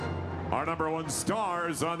Our number one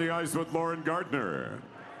stars on the ice with Lauren Gardner.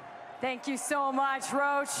 Thank you so much,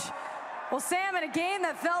 Roach. Well, Sam, in a game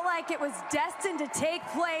that felt like it was destined to take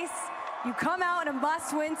place, you come out in a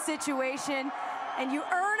must-win situation, and you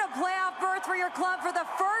earn a playoff berth for your club for the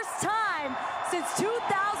first time since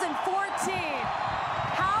 2014.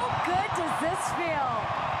 How good does this feel?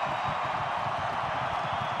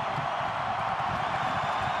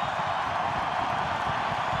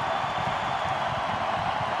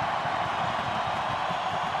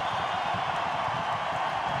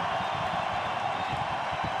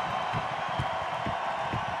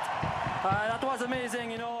 That was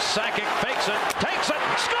amazing, you know. Sakic fakes it, takes it,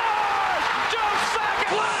 scores! Joe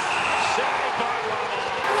Sakic! Saved by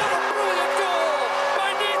Ronald. What a brilliant goal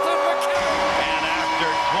by Nathan MacKinnon! And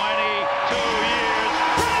after 22 years,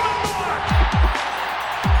 Raymond Bourque!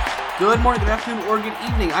 Good morning, good afternoon, or good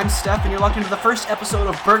evening. I'm Steph, and you're locked into the first episode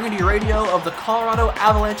of Burgundy Radio of the Colorado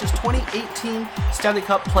Avalanche's 2018 Stanley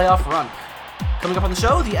Cup playoff run. Coming up on the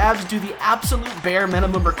show, the Avs do the absolute bare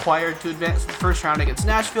minimum required to advance to the first round against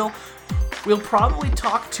Nashville. We'll probably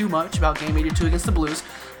talk too much about Game 82 against the Blues.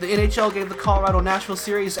 The NHL gave the Colorado-Nashville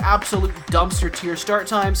series absolute dumpster tier start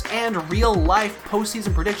times and real-life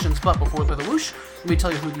postseason predictions. But before we play the whoosh, let me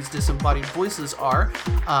tell you who these disembodied voices are.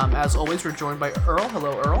 As always, we're joined by Earl.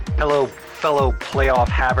 Hello, Earl. Hello, fellow playoff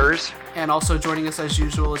havers. And also joining us as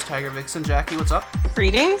usual is Tiger Vixen. Jackie, what's up?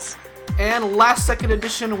 Greetings. And last second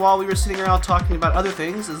edition, while we were sitting around talking about other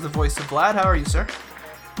things, is the voice of Vlad. How are you, sir?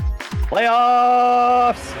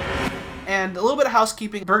 Playoffs! And a little bit of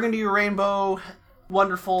housekeeping. Burgundy Rainbow,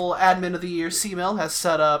 wonderful admin of the year, C-Mill, has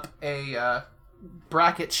set up a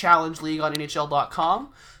bracket challenge league on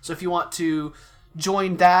NHL.com. So if you want to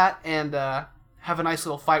join that and have a nice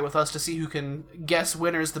little fight with us to see who can guess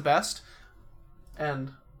winners the best,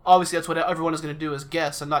 and obviously that's what everyone is going to do, is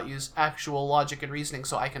guess and not use actual logic and reasoning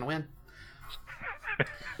so I can win.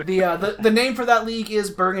 The name for that league is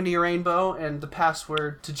Burgundy Rainbow, and the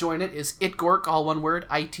password to join it is ITGORK, all one word,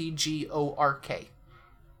 ITGORK.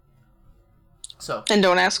 So, And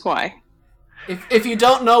don't ask why. if you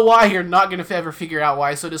don't know why, you're not going to ever figure out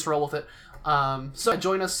why, so just roll with it. So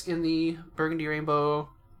join us in the Burgundy Rainbow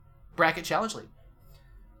Bracket Challenge League.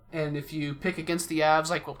 And if you pick against the Avs,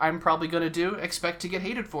 like I'm probably going to do, expect to get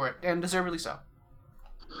hated for it, and deservedly so.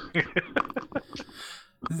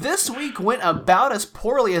 This week went about as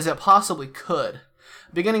poorly as it possibly could.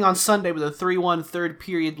 Beginning on Sunday with a 3-1 third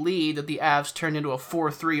period lead that the Avs turned into a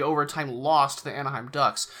 4-3 overtime loss to the Anaheim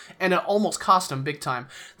Ducks, and it almost cost them big time.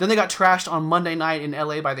 Then they got trashed on Monday night in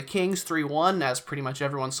LA by the Kings 3-1, as pretty much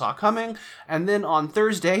everyone saw coming, and then on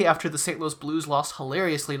Thursday, after the St. Louis Blues lost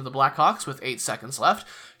hilariously to the Blackhawks with 8 seconds left,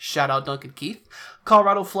 shout out Duncan Keith,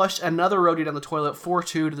 Colorado flushed another roadie down the toilet 4-2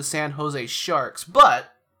 to the San Jose Sharks.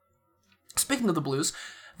 But speaking of the Blues,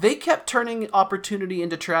 they kept turning opportunity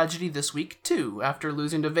into tragedy this week, too. After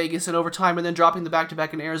losing to Vegas in overtime and then dropping the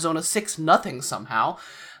back-to-back in Arizona 6-0 somehow,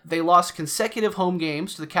 they lost consecutive home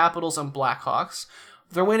games to the Capitals and Blackhawks.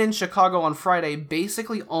 Their win in Chicago on Friday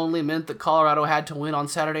basically only meant that Colorado had to win on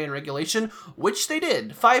Saturday in regulation, which they did.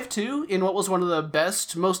 5-2 in what was one of the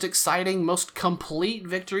best, most exciting, most complete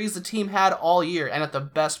victories the team had all year, and at the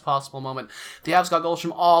best possible moment. The Avs got goals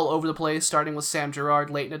from all over the place, starting with Sam Girard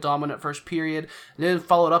late in a dominant first period, and then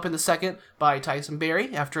followed up in the second by Tyson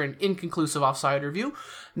Barrie after an inconclusive offside review,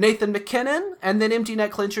 Nathan MacKinnon, and then empty net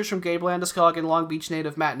clinchers from Gabe Landeskog and Long Beach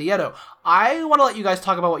native Matt Nieto. I want to let you guys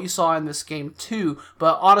talk about what you saw in this game too,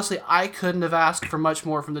 but honestly, I couldn't have asked for much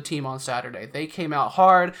more from the team on Saturday. They came out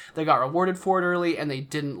hard, they got rewarded for it early, and they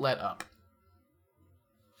didn't let up.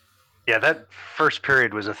 Yeah, that first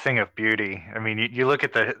period was a thing of beauty. I mean, you look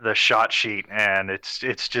at the shot sheet, and it's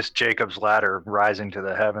just Jacob's ladder rising to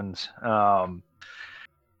the heavens.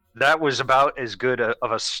 That was about as good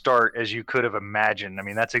of a start as you could have imagined. I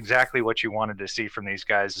mean, that's exactly what you wanted to see from these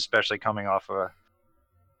guys, especially coming off a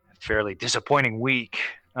fairly disappointing week.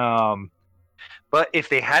 But if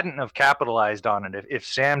they hadn't have capitalized on it, if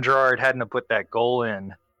Sam Girard hadn't have put that goal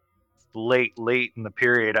in late in the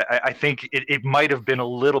period, I think it might have been a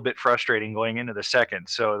little bit frustrating going into the second.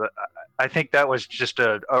 So I think that was just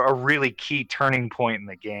a really key turning point in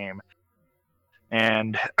the game.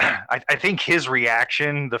 And I think his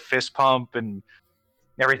reaction, the fist pump and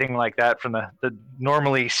everything like that from the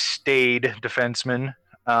normally staid defenseman,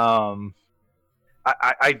 I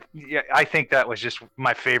think that was just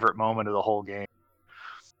my favorite moment of the whole game.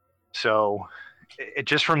 So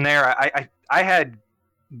just from there, I had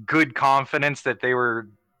good confidence that they were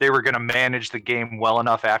going to manage the game well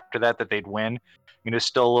enough after that they'd win. You know,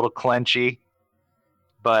 still a little clenchy,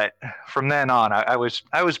 but from then on, I was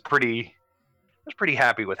pretty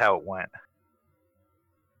happy with how it went.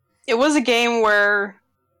 it was a game where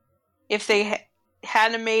if they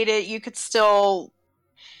hadn't made it, you could still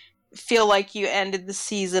feel like you ended the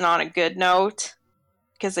season on a good note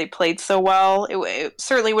because they played so well. It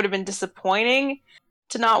certainly would have been disappointing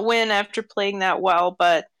to not win after playing that well,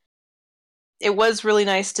 but it was really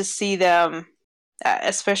nice to see them,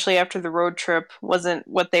 especially after the road trip wasn't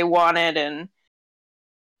what they wanted, and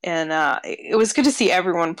it was good to see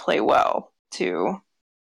everyone play well too.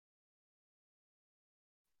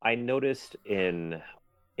 I noticed in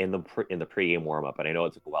the pregame warm up, and I know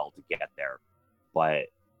it took a while to get there, but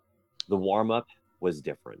the warm up was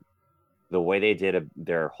different. The way they did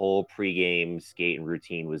their whole pregame skate and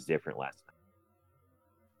routine was different last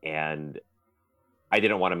night, and I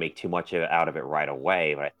didn't want to make too much out of it right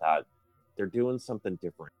away, but I thought they're doing something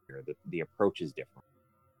different here. The approach is different.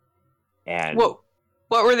 And what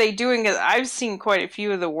were they doing? I've seen quite a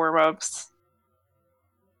few of the warm ups.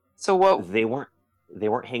 So what they weren't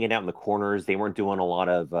hanging out in the corners. They weren't doing a lot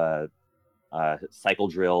of cycle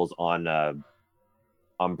drills on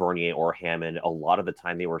Bernier or Hammond. A lot of the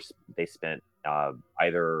time they spent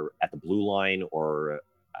either at the blue line or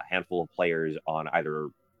a handful of players on either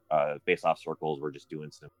face-off circles were just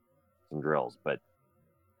doing some drills, but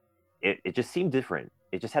it just seemed different.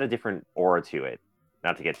 It just had a different aura to it.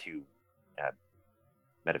 Not to get too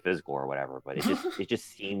metaphysical or whatever, but it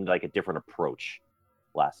just seemed like a different approach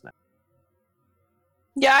last night.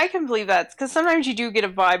 Yeah, I can believe that, because sometimes you do get a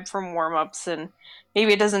vibe from warm-ups, and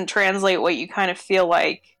maybe it doesn't translate what you kind of feel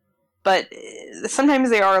like, but sometimes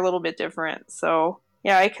they are a little bit different. So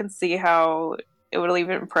yeah, I can see how it would leave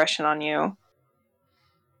an impression on you.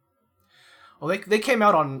 Well, they came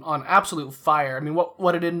out on absolute fire. I mean,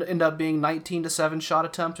 what it end up being 19-7 shot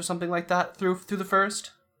attempts or something like that through the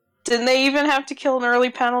first? Didn't they even have to kill an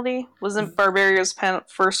early penalty? Wasn't Barbaria's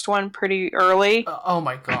first one pretty early? Oh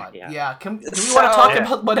my god, yeah. Do we want to So- talk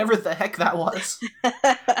about whatever the heck that was?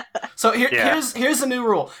 So here's the new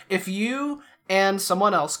rule. If you and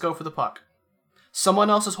someone else go for the puck,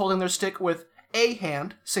 someone else is holding their stick with a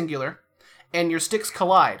hand, singular, and your sticks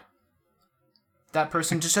collide, that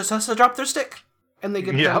person just has to drop their stick, and they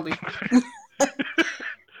get a penalty.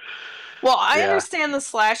 Well, I understand the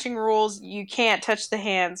slashing rules. You can't touch the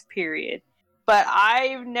hands, period. But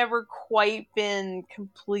I've never quite been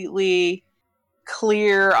completely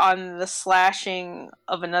clear on the slashing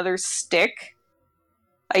of another stick.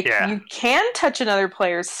 Like, you can touch another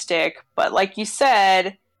player's stick, but like you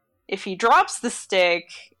said, if he drops the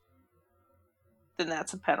stick, then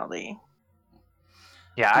that's a penalty.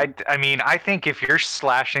 Yeah, I mean, I think if you're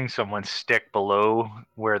slashing someone's stick below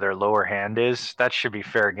where their lower hand is, that should be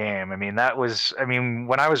fair game. I mean,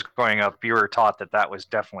 when I was growing up, you were taught that was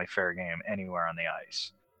definitely fair game anywhere on the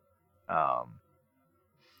ice.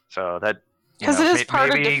 So that... Because it is part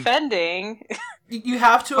of defending. You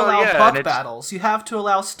have to allow puck battles. You have to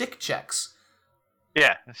allow stick checks.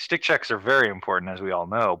 Yeah, stick checks are very important, as we all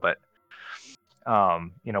know, but...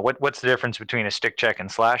 what's the difference between a stick check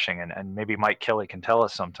and slashing? And maybe Mike Kelly can tell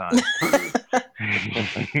us sometime.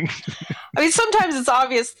 I mean, sometimes it's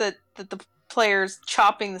obvious that the player's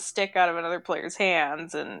chopping the stick out of another player's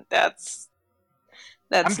hands, and that's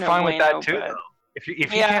I'm no fine with bueno, that too. but... Though. If you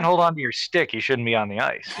can't hold on to your stick, you shouldn't be on the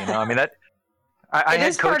ice. I mean that. I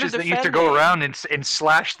had coaches that used to go around and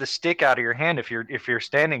slash the stick out of your hand if you're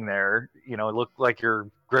standing there. It looked like you're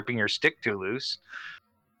gripping your stick too loose.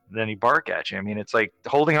 Then he bark at you. I mean, it's like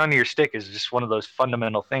holding onto your stick is just one of those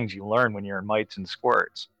fundamental things you learn when you're in mites and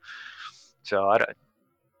squirts. So I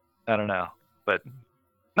don't know, but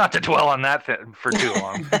not to dwell on that for too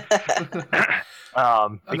long.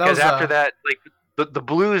 Because after that, like the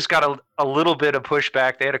Blues got a little bit of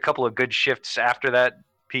pushback. They had a couple of good shifts after that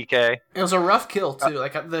PK. It was a rough kill too.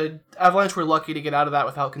 Like the Avalanche were lucky to get out of that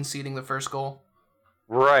without conceding the first goal.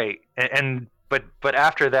 Right, But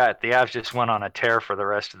after that, the Avs just went on a tear for the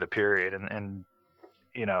rest of the period, and And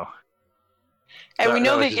we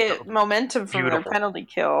know they get momentum from their penalty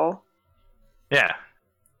kill. Yeah.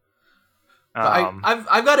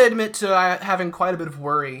 I've got to admit to having quite a bit of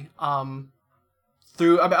worry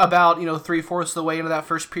through about 3/4 of the way into that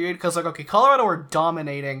first period, because Colorado are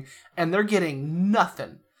dominating and they're getting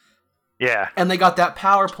nothing. Yeah. And they got that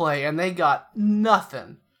power play and they got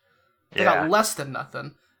nothing. They got less than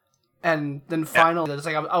nothing. And then finally, it's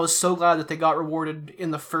like I was so glad that they got rewarded in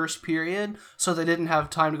the first period, so they didn't have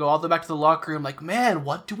time to go all the way back to the locker room. Like, man,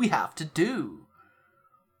 what do we have to do?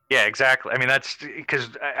 Yeah, exactly. I mean, that's because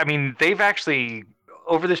they've actually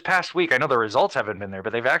over this past week. I know the results haven't been there,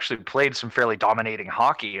 but they've actually played some fairly dominating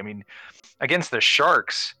hockey. I mean, against the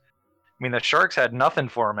Sharks, mean, the Sharks had nothing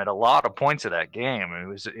for them at a lot of points of that game. It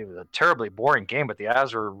was a terribly boring game, but the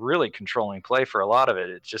Avs were really controlling play for a lot of it.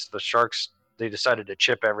 It's just the Sharks, they decided to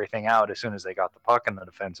chip everything out as soon as they got the puck in the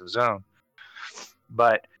defensive zone.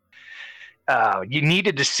 But you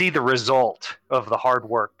needed to see the result of the hard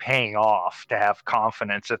work paying off to have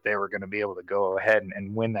confidence that they were going to be able to go ahead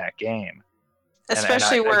and win that game.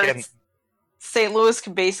 Especially where St. Louis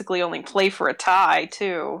could basically only play for a tie,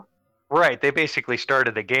 too. Right. They basically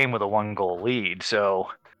started the game with a 1-goal lead. So,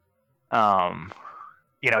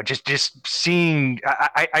 just seeing,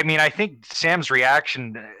 I mean, I think Sam's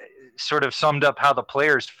reaction sort of summed up how the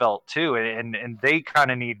players felt too. And they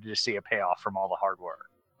kind of needed to see a payoff from all the hard work.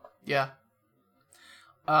 Yeah.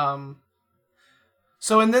 And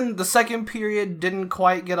then the second period didn't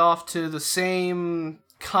quite get off to the same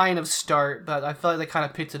kind of start, but I felt like they kind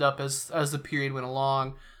of picked it up as the period went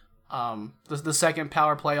along. The second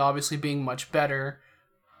power play obviously being much better.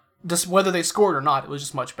 Just whether they scored or not, it was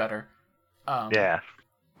just much better. Yeah.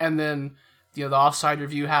 And then, the offside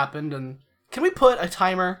review happened, and can we put a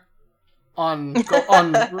timer on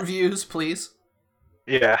reviews, please?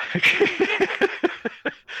 Yeah.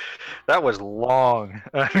 That was long.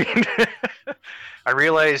 I mean, I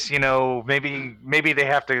realize, maybe they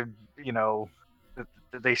have to,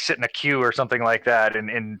 they sit in a queue or something like that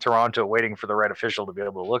in Toronto waiting for the right official to be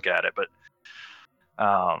able to look at it. But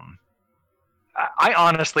I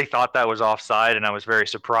honestly thought that was offside, and I was very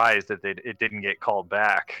surprised that it didn't get called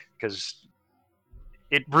back, because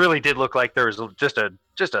it really did look like there was just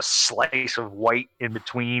a slice of white in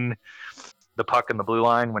between the puck and the blue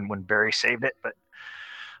line when Barrie saved it. But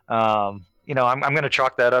I'm going to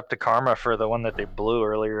chalk that up to karma for the one that they blew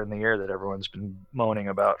earlier in the year that everyone's been moaning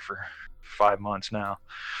about for 5 months now.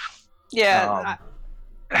 Yeah,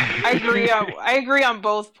 I agree. I agree on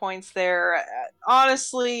both points there.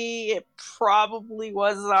 Honestly, it probably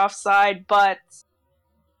was offside, but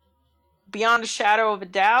beyond a shadow of a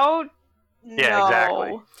doubt, yeah, no.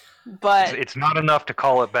 Exactly. But it's not enough to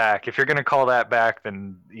call it back. If you're going to call that back,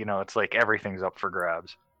 then it's like everything's up for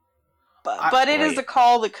grabs. But it is a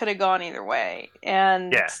call that could have gone either way,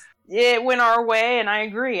 and it went our way. And I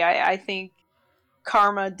agree. I think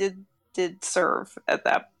karma did serve at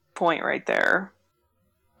that point right there.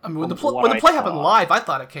 I mean, when the play happened live, I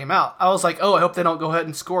thought it came out. I was like, oh, I hope they don't go ahead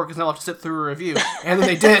and score, because they'll have to sit through a review. And then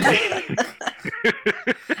they did.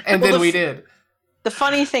 And then we did. The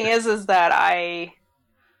funny thing is that I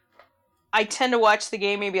tend to watch the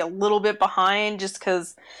game maybe a little bit behind, just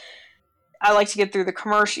because I like to get through the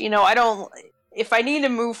commercial. If I need to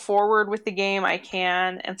move forward with the game, I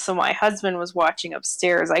can. And so my husband was watching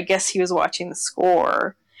upstairs. I guess he was watching the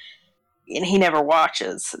score, and he never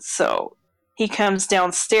watches. So he comes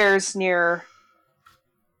downstairs near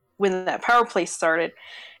when that power play started,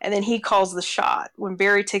 and then he calls the shot. When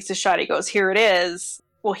Barrie takes the shot, he goes, "Here it is."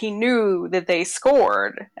 Well, he knew that they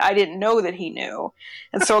scored. I didn't know that he knew.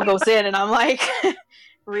 And so it goes in, and I'm like,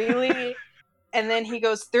 really? And then he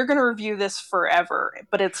goes, "They're going to review this forever,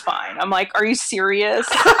 but it's fine." I'm like, "Are you serious?"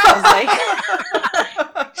 I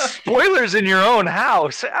was like, spoilers in your own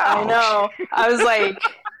house. Ouch. I know. I was like,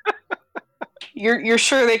 You're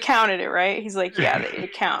sure they counted it, right? He's like, "Yeah,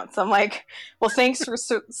 it counts." I'm like, "Well, thanks for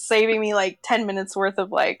saving me like 10 minutes worth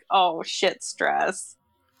of like, oh shit, stress."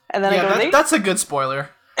 And then that's a good spoiler.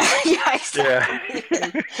 Yeah, exactly.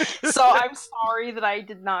 Yeah. So I'm sorry that I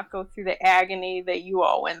did not go through the agony that you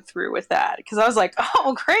all went through with that, because I was like,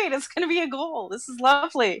 "Oh, great, it's going to be a goal. This is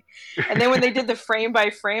lovely." And then when they did the frame by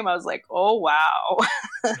frame, I was like, "Oh wow."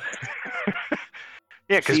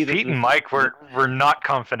 Yeah, because Pete and Mike were not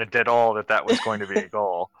confident at all that was going to be a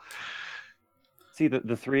goal. See,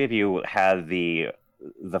 the three of you had the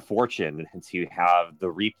fortune to have the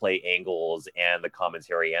replay angles and the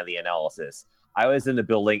commentary and the analysis. I was in the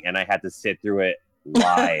building and I had to sit through it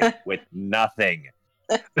live with nothing.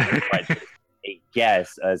 A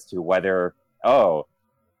guess as to whether,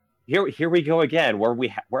 here we go again.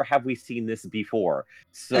 Where have we seen this before?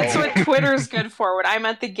 So that's what Twitter's good for. When I'm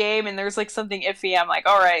at the game and there's like something iffy, I'm like,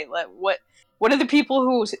 all right, what do the people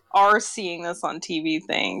who are seeing this on TV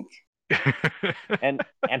think? and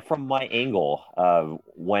from my angle,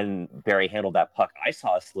 when Barrie handled that puck, I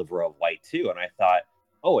saw a sliver of white too, and I thought,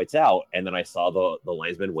 oh, it's out. And then I saw the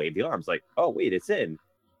linesman wave the arms, like, oh wait, it's in.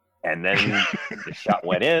 And then the shot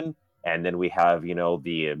went in, and then we have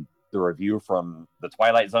the review from the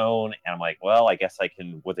Twilight Zone, and I'm like, well, I guess I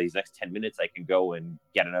can, with these next 10 minutes, I can go and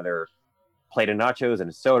get another plate of nachos and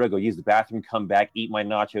a soda, go use the bathroom, come back, eat my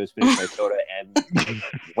nachos, finish my soda, and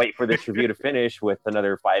wait for this review to finish with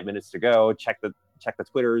another 5 minutes to go, check the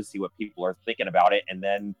Twitters, see what people are thinking about it, and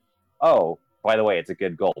then, oh, by the way, it's a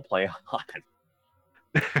good goal, play on.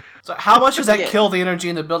 So how much does that Yeah. kill the energy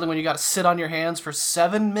in the building when you got to sit on your hands for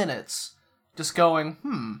 7 minutes, just going,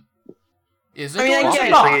 is it? I mean, I or is get it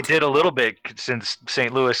it. not? Obviously, it did a little bit since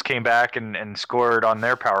St. Louis came back and scored on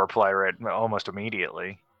their power play right almost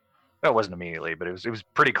immediately. Well, it wasn't immediately, but it was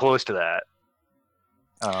pretty close to that.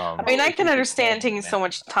 I mean, I can understand taking so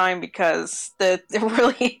much time because it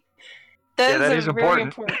really Yeah, that is a very important.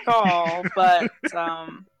 important call. But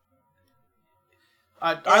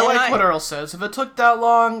I And like I- what Earl says. If it took that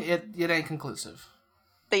long, it ain't conclusive.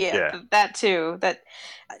 yeah, that too. That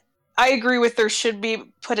I agree with. There should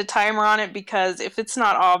be put a timer on it because if it's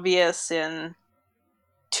not obvious in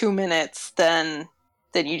 2 minutes, then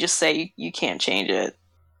you just say you can't change it.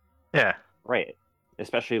 Yeah. Right.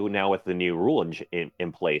 Especially now with the new rule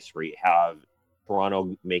in place, where you have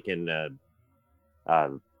Toronto making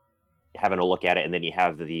having a look at it, and then you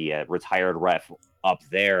have the retired ref up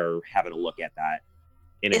there having a look at that.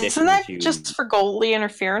 In Isn't addition that to just for goalie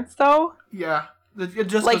interference though? Yeah, it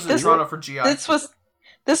just Like goes to this- Toronto for GI.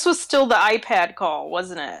 This was still the iPad call,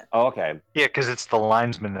 wasn't it? oh, okay. Yeah, because it's the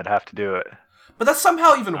linesmen that have to do it. But that's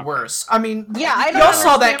somehow even worse. I mean, Yeah, I don't y'all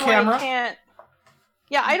saw that understand why it camera. can't.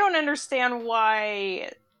 Yeah, I don't understand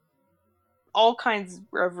why all kinds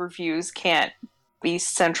of reviews can't be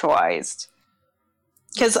centralized.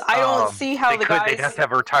 Because I don't see how the guys. They'd have to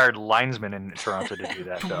have a retired linesman in Toronto to do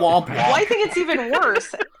that. Though. Womp Well, I womp. think it's even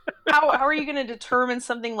worse. How are you going to determine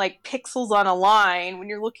something like pixels on a line when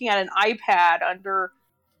you're looking at an iPad under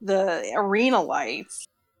the arena lights?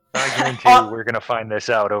 I guarantee you we're going to find this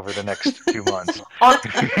out over the next 2 months.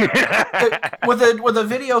 With a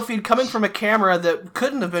video feed coming from a camera that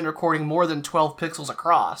couldn't have been recording more than 12 pixels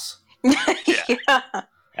across. Yeah.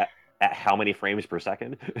 At how many frames per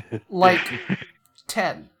second? Like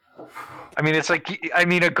 10. I mean, it's like, a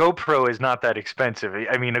GoPro is not that expensive.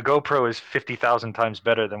 I mean, a GoPro is 50,000 times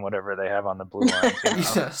better than whatever they have on the blue lines. You know?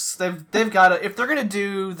 Yes, they've got to, if they're going to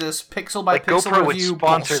do this pixel by Like pixel GoPro would review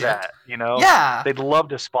sponsor bullshit. that, you know? Yeah. They'd love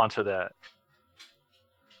to sponsor that.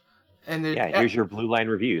 And Yeah, here's your Blue Line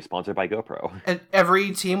review, sponsored by GoPro. and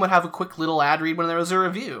every team would have a quick little ad read when there was a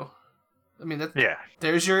review. I mean, Yeah.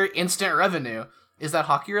 there's your instant revenue. Is that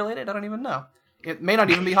hockey related? I don't even know. It may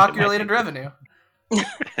not even be hockey related revenue.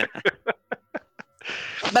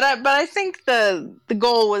 But I think the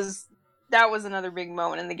goal was another big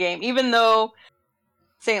moment in the game. Even though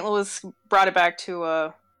St. Louis brought it back to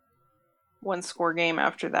a 1-score game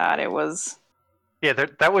after that, it was. Yeah,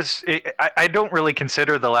 that was. I don't really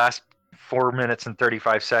consider the last 4 minutes and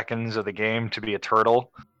 35 seconds of the game to be a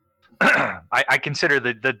turtle. I consider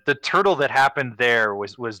the turtle that happened there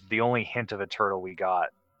was the only hint of a turtle we got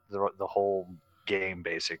the whole game,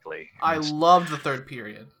 basically. I loved the third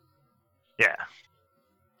period. Yeah.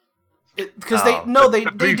 Because they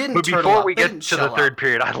didn't But turtle before up. we They get didn't to the shell third out.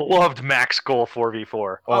 period, I loved Mac's goal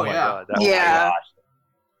 4v4. Oh, my yeah. god. That was Yeah.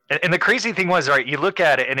 And the crazy thing was, right, you look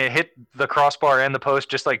at it and it hit the crossbar and the post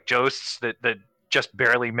just like Jost's that just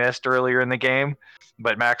barely missed earlier in the game,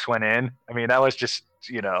 but Max went in. I mean, that was just,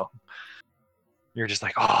 you're just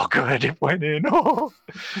like, oh, good, it went in. Oh.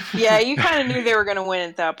 Yeah, you kind of knew they were going to win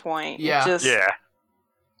at that point. It Yeah. just, Yeah,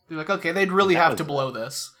 They're like, okay, they'd really That have was- to blow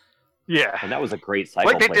this. yeah. And that was a great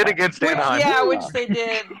cycle. Like they play did by- against Which, Anaheim. yeah, which they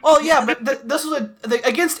did. Well, yeah, but this was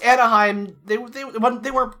against Anaheim. They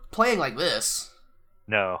weren't playing like this.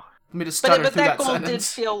 No. Let me just stutter But through that that goal did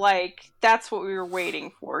sentence. feel like that's what we were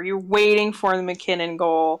waiting for. You're waiting for the McKinnon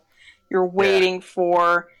goal. You're waiting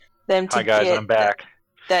for them to Hi, guys, get I'm back.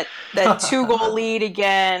 that 2-goal lead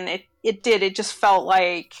again. It did. It just felt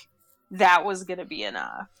like that was going to be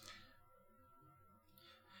enough.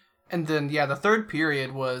 And then, yeah, the third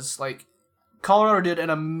period was like Colorado did an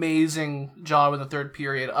amazing job in the third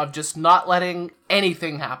period of just not letting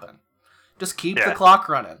anything happen. Just keep the Yeah. clock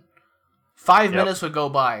running. 5 Yep. minutes would go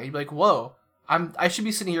by. You'd be like, "Whoa, I should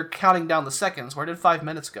be sitting here counting down the seconds. Where did 5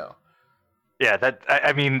 minutes go?" Yeah,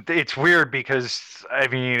 I mean, it's weird because, I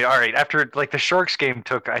mean, all right, after, like, the Sharks game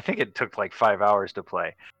I think it took, like, 5 hours to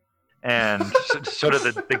play. And sort of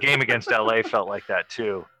the game against LA felt like that,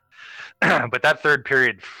 too. But that third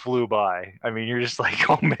period flew by. I mean, you're just like,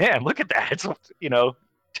 oh, man, look at that. It's,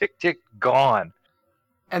 tick, tick, gone.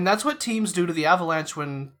 And that's what teams do to the Avalanche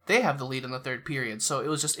when they have the lead in the third period. So it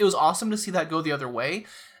was awesome to see that go the other way,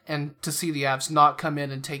 and to see the Avs not come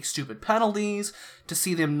in and take stupid penalties, to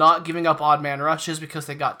see them not giving up odd man rushes because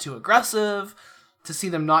they got too aggressive, to see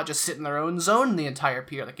them not just sit in their own zone the entire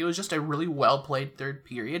period. Like, it was just a really well played third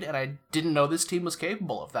period, and I didn't know this team was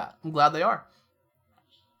capable of that. I'm glad they are.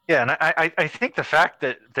 Yeah, and I think the fact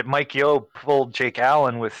that Mike Yeo pulled Jake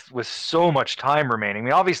Allen with so much time remaining. I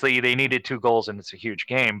mean, obviously they needed 2 goals and it's a huge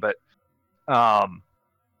game, but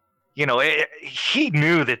he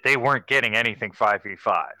knew that they weren't getting anything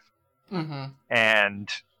 5v5. Mm-hmm. And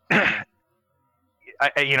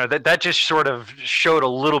that just sort of showed a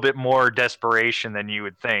little bit more desperation than you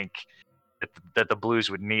would think that the Blues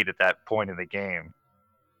would need at that point in the game.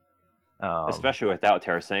 Especially without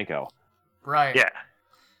Tarasenko. Right. Yeah.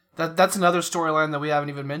 That's another storyline that we haven't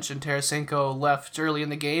even mentioned. Tarasenko left early in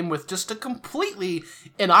the game with just a completely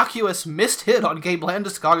innocuous missed hit on Gabe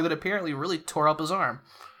Landeskog that apparently really tore up his arm.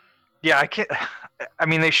 Yeah,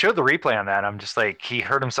 they showed the replay on that. I'm just like, he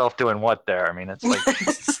hurt himself doing what there? I mean, it's like,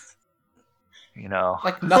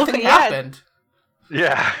 like nothing happened.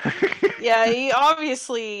 Yeah. Yeah, he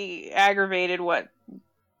obviously aggravated what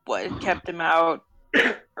kept him out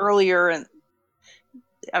earlier, and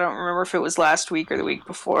I don't remember if it was last week or the week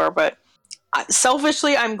before, but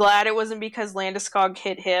selfishly, I'm glad it wasn't because Landeskog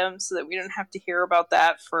hit him, so that we don't have to hear about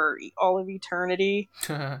that for all of eternity.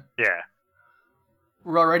 Yeah.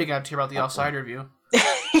 We're already going to hear about the offside review.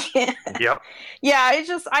 Yeah. Yep. Yeah,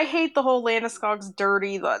 I hate the whole Landeskog's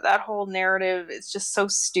dirty, that whole narrative. It's just so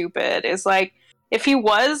stupid. It's like, if he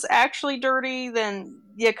was actually dirty, then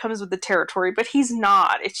yeah, it comes with the territory, but he's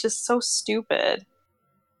not. It's just so stupid.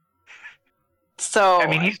 So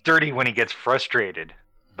he's dirty when he gets frustrated,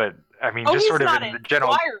 but he's sort of not in the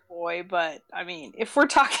general fire boy, but if we're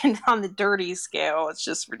talking on the dirty scale, it's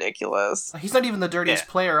just ridiculous. He's not even the dirtiest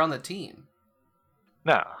player on the team.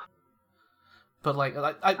 No. But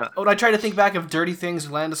when I try to think back of dirty things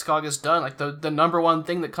Landeskog has done, like the number one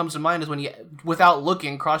thing that comes to mind is when he, without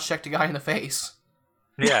looking, cross-checked a guy in the face.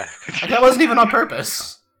 Yeah. That wasn't even on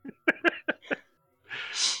purpose.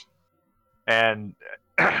 And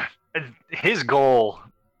his goal,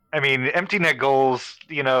 empty net goals,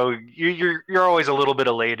 you're always a little bit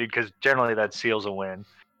elated because generally that seals a win.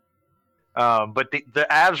 But the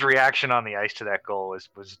Avs' reaction on the ice to that goal was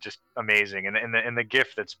just amazing, and the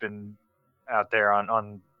GIF that's been out there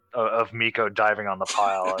of Mikko diving on the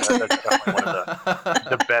pile, that's definitely one of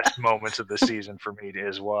the best moments of the season for me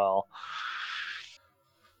as well.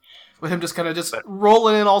 With him just kind of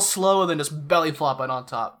rolling in all slow and then just belly flopping on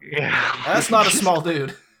top. Yeah, that's not a small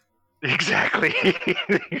dude. Exactly.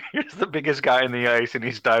 He's the biggest guy in the ice, and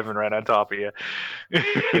he's diving right on top of you.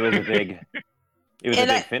 It was a big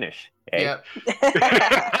finish. Hey? Yep.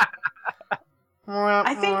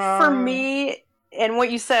 I think for me, and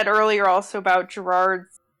what you said earlier also about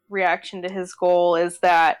Gerard's reaction to his goal, is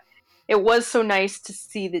that it was so nice to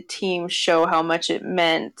see the team show how much it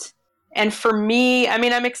meant. And for me,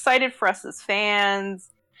 I'm excited for us as fans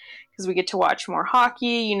because we get to watch more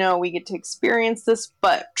hockey, we get to experience this,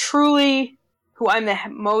 but truly who I'm the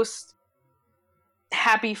most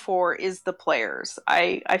happy for is the players.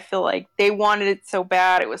 I feel like they wanted it so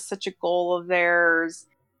bad. It was such a goal of theirs.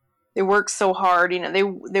 They worked so hard,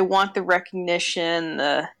 they want the recognition,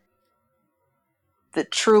 the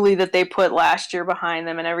truly that they put last year behind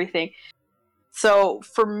them and everything. So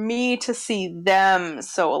for me to see them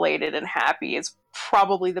so elated and happy is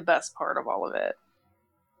probably the best part of all of it.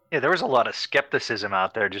 Yeah, there was a lot of skepticism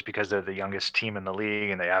out there just because they're the youngest team in the league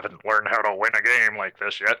and they haven't learned how to win a game like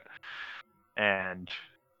this yet. And,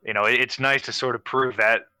 it's nice to sort of prove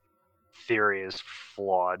that theory is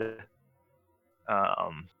flawed.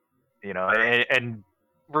 And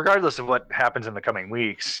regardless of what happens in the coming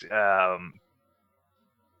weeks, I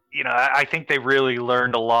think they really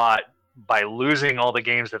learned a lot by losing all the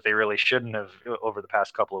games that they really shouldn't have over the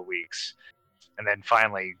past couple of weeks, and then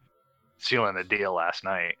finally sealing the deal last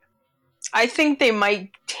night. I think they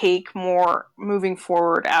might take more moving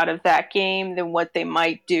forward out of that game than what they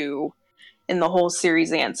might do in the whole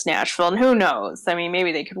series against Nashville. And who knows?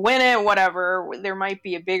 Maybe they could win it, whatever. There might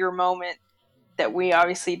be a bigger moment that we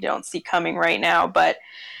obviously don't see coming right now. But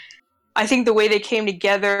I think the way they came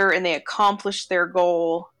together and they accomplished their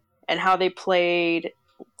goal and how they played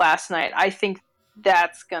last night, I think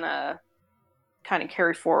that's going to kind of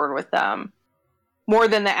carry forward with them more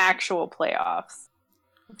than the actual playoffs,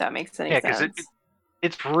 if that makes any sense. Yeah, because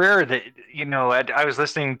it's rare that, I was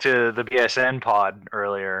listening to the BSN pod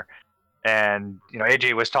earlier, and,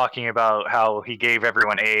 AJ was talking about how he gave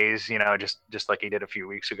everyone A's, just like he did a few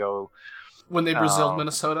weeks ago. When they Braziled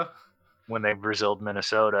Minnesota.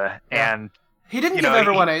 Yeah. And he didn't give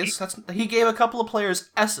everyone A's. He gave a couple of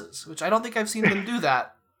players S's, which I don't think I've seen them do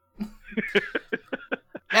that.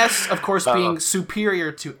 S, of course, being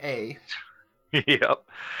superior to A. Yep.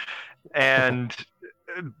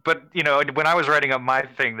 But when I was writing up my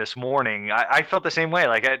thing this morning, I felt the same way.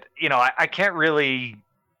 Like I can't really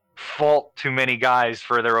fault too many guys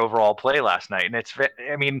for their overall play last night. And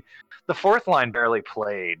I mean, the fourth line barely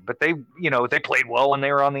played, but they played well when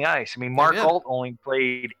they were on the ice. I mean, Mark Alt only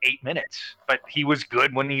played 8 minutes, but he was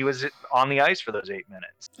good when he was on the ice for those 8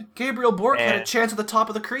 minutes. Gabriel Bork had a chance at the top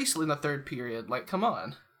of the crease in the third period. Like, come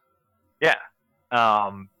on. Yeah.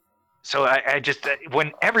 So I just,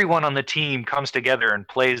 when everyone on the team comes together and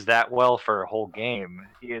plays that well for a whole game,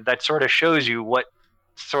 that sort of shows you what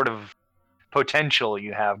sort of potential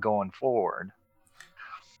you have going forward.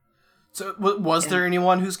 So, was there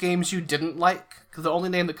anyone whose games you didn't like? Because the only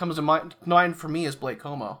name that comes to mind for me is Blake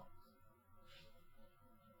Como.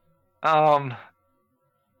 I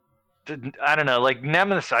don't know. Like,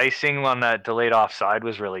 Nemeth's icing on that delayed offside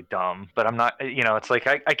was really dumb. But I'm not. It's like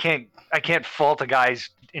I can't fault a guy's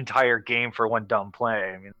entire game for one dumb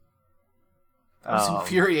play. I mean, that was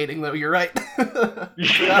infuriating, though. You're right.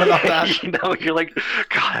 Forgot about that. You're like,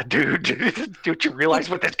 God, dude, don't you realize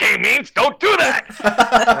what this game means? Don't do that!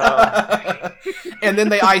 And then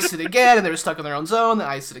they ice it again, and they were stuck in their own zone. They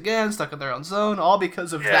ice it again, stuck in their own zone, all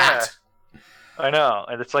because of that. I know.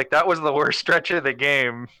 And it's like, that was the worst stretch of the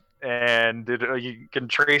game, and you can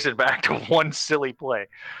trace it back to one silly play.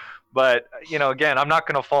 But, again, I'm not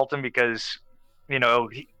going to fault him because,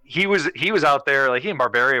 he was out there, like, he and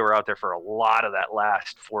Barberio were out there for a lot of that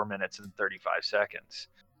last 4 minutes and 35 seconds.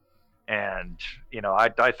 And,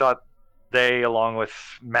 I thought they, along with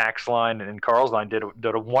Mac's line and Carl's line, did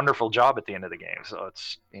a wonderful job at the end of the game. So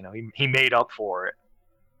it's, he made up for it.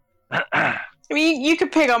 I mean, you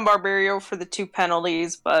could pick on Barberio for the 2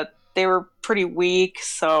 penalties, but they were pretty weak,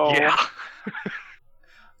 so... Yeah.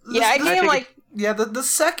 The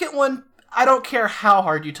second one, I don't care how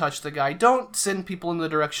hard you touch the guy. Don't send people in the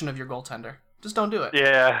direction of your goaltender. Just don't do it.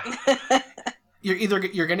 Yeah. You're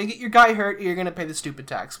gonna get your guy hurt, or you're gonna pay the stupid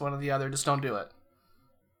tax. One or the other. Just don't do it.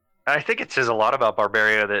 I think it says a lot about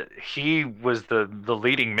Barberio that he was the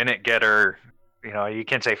leading minute getter. You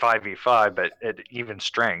can't say 5v5, but at even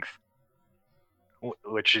strength,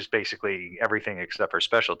 which is basically everything except for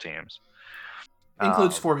special teams.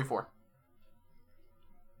 Includes 4v4.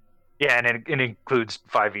 Yeah, and it includes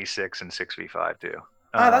 5v6 and 6v5 too.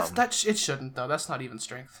 It shouldn't though. That's not even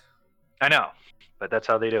strength. I know, but that's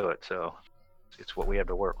how they do it. So it's what we have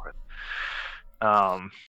to work with. But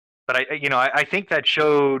I think that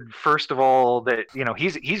showed, first of all, that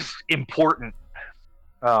he's important,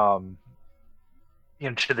 to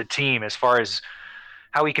the team as far as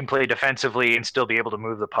how he can play defensively and still be able to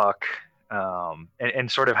move the puck, and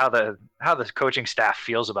sort of how the coaching staff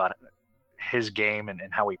feels about his game and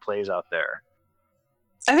how he plays out there.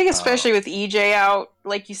 I think especially with EJ out,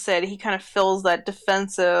 like you said, he kind of fills that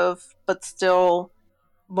defensive but still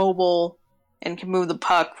mobile and can move the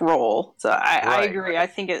puck role. So I agree. I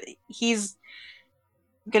think he's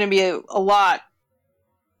going to be a lot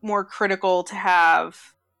more critical to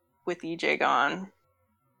have with EJ gone.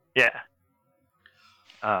 Yeah.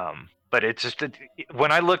 But it's just,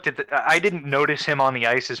 when I looked at I didn't notice him on the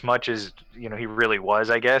ice as much as, he really was,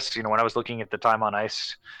 I guess. When I was looking at the time on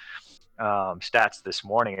ice stats this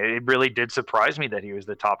morning, it really did surprise me that he was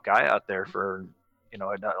the top guy out there for,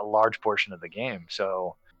 a large portion of the game.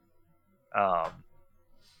 So, I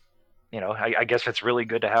guess it's really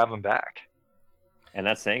good to have him back. And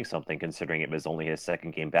that's saying something, considering it was only his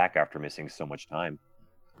second game back after missing so much time.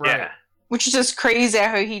 Right. Yeah. Which is just crazy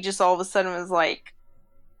how he just all of a sudden was like,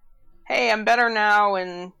 hey, I'm better now,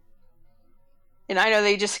 and I know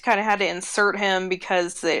they just kind of had to insert him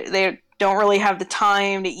because they don't really have the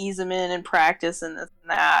time to ease him in practice and this and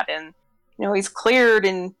that, and he's cleared,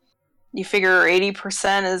 and you figure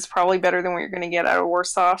 80% is probably better than what you're going to get out of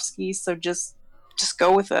Warsofsky, so just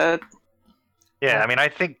go with it. Yeah, I mean, I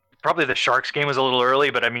think probably the Sharks game was a little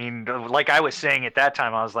early, but I mean, like I was saying at that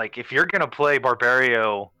time, I was like, if you're going to play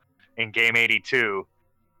Barberio in game 82,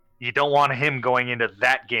 you don't want him going into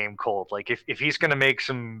that game cold. Like, if he's going to make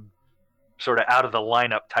some sort of out of the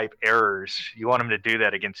lineup type errors, you want him to do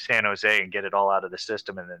that against San Jose and get it all out of the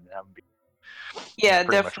system, and then have him be pretty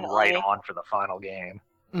definitely much right on for the final game.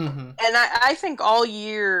 Mm-hmm. And I think all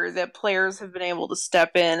year that players have been able to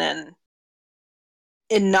step in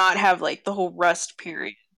and not have like the whole rust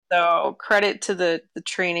period. So credit to the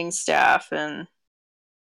training staff, and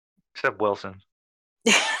except Wilson.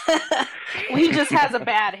 he just has a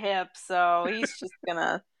bad hip, so he's just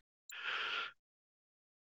gonna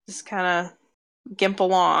kind of gimp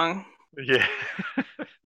along. Yeah.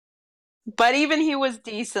 But even he was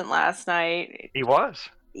decent last night. He was.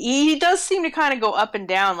 He does seem to kind of go up and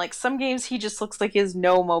down. Like, some games he just looks like he has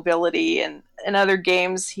no mobility, and in other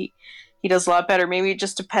games he does a lot better. Maybe it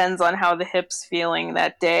just depends on how the hip's feeling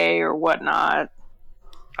that day or whatnot.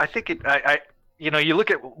 I think you look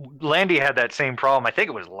at Landy had that same problem. I think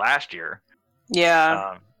it was last year.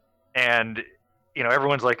 Yeah. And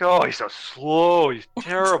everyone's like, oh, he's so slow. He's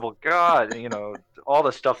terrible. God, all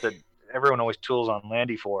the stuff that everyone always tools on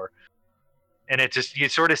Landy for. And it just, you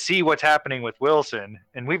sort of see what's happening with Wilson.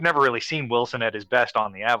 And we've never really seen Wilson at his best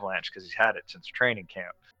on the Avalanche because he's had it since training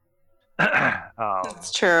camp.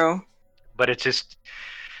 That's true. But it's just,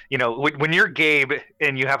 when you're Gabe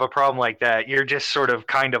and you have a problem like that, you're just sort of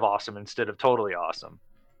kind of awesome instead of totally awesome.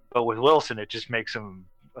 But with Wilson, it just makes him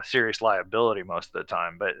a serious liability most of the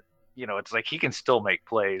time. But, it's like he can still make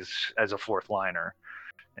plays as a fourth liner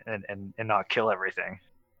and not kill everything.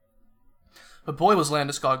 But boy, was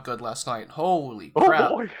Landeskog good last night. Holy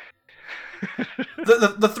crap. Oh, boy.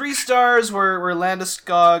 The 3 stars were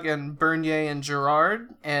Landeskog and Bernier and Girard,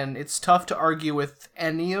 and it's tough to argue with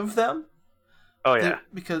any of them. Oh, yeah.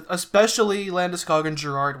 Because especially Landeskog and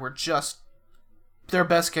Girard were just their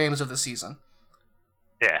best games of the season.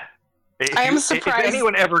 Yeah. I am surprised. If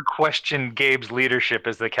anyone ever questioned Gabe's leadership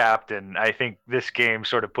as the captain, I think this game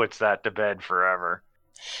sort of puts that to bed forever.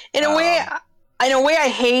 In a way, I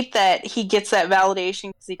hate that he gets that validation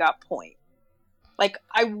because he got point. Like,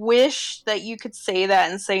 I wish that you could say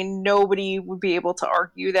that and say nobody would be able to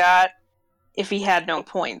argue that if he had no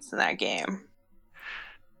points in that game.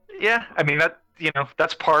 Yeah, I mean,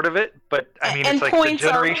 that's part of it, but I mean, it's like the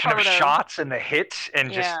generation of shots and the hits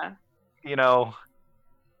and just, he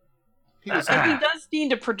does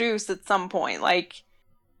need to produce at some point. Like,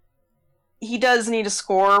 he does need to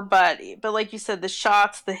score, but like you said, the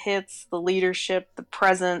shots, the hits, the leadership, the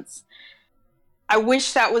presence, I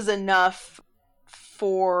wish that was enough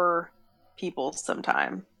for people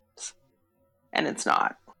sometimes, and it's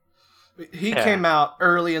not. He came out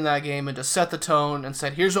early in that game and just set the tone and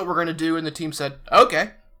said, here's what we're going to do, and the team said,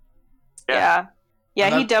 okay. Yeah,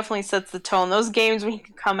 he definitely sets the tone. Those games when he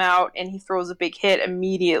can come out and he throws a big hit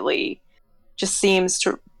immediately just seems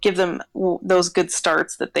to give them those good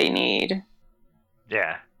starts that they need.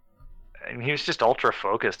 Yeah. And he was just ultra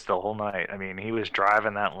focused the whole night. I mean, he was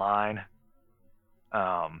driving that line.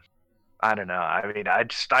 I don't know. I mean, I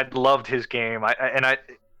loved his game.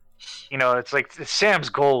 It's like Sam's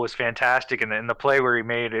goal was fantastic, and the play where he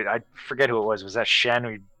made it, I forget who it was. Was that Shen?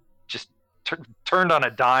 Who just turned on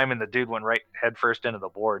a dime, and the dude went right headfirst into the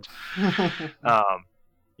boards.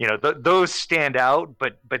 Those stand out,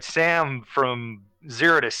 but Sam from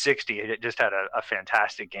 0 to 60 just had a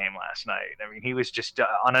fantastic game last night. I mean, he was just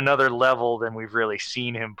on another level than we've really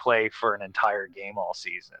seen him play for an entire game all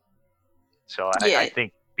season. So I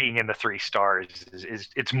think being in the 3 stars is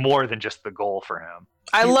it's more than just the goal for him.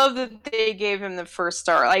 I love that they gave him the first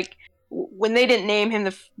star. Like, when they didn't name him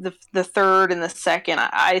the third and the second,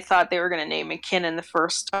 I thought they were going to name McKinnon the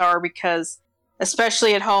first star because,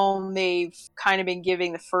 especially at home, they've kind of been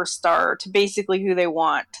giving the first star to basically who they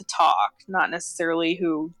want to talk, not necessarily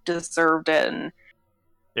who deserved it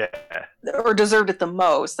or deserved it the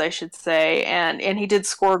most, I should say. And he did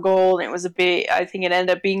score a goal, and it was I think it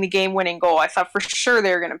ended up being the game-winning goal. I thought for sure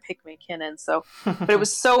they were going to pick McKinnon. So, but it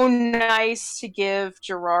was so nice to give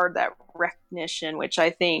Girard that recognition, which I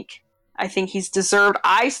think he's deserved.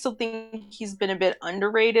 I still think he's been a bit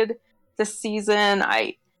underrated this season.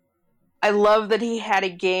 I love that he had a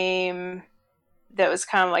game that was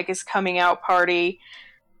kind of like his coming out party.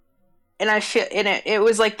 And I feel it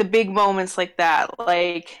was like the big moments like that,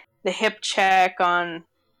 like the hip check on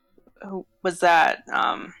who was that?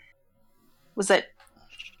 Was that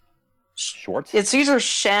Schwartz? It's either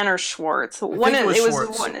Shen or Schwartz. One of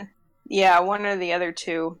the other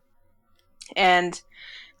two. And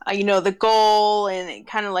the goal and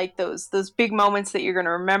kind of like those big moments that you're going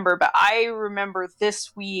to remember. But I remember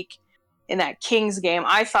this week in that Kings game,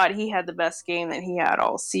 I thought he had the best game that he had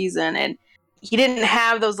all season, and he didn't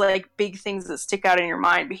have those like big things that stick out in your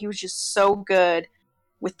mind, but he was just so good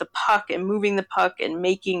with the puck and moving the puck and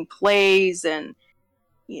making plays. And,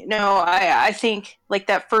 I think like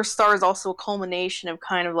that first star is also a culmination of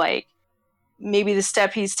kind of like maybe the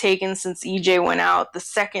step he's taken since EJ went out the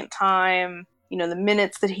second time, the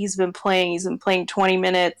minutes that he's been playing 20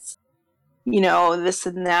 minutes, this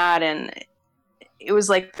and that. And it was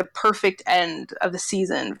like the perfect end of the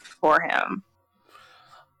season for him.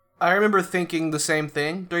 I remember thinking the same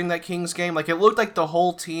thing during that Kings game. Like, it looked like the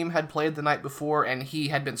whole team had played the night before and he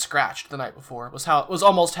had been scratched the night before. It was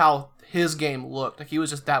almost how his game looked. Like, he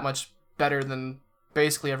was just that much better than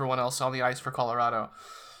basically everyone else on the ice for Colorado.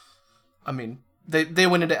 I mean, they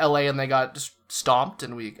went into LA and they got just stomped,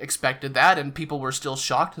 and we expected that, and people were still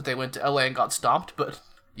shocked that they went to LA and got stomped, but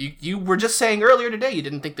you were just saying earlier today you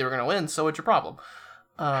didn't think they were going to win, so what's your problem?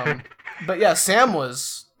 But yeah, Sam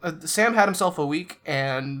had himself a week,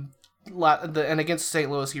 and and against St.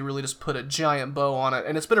 Louis, he really just put a giant bow on it,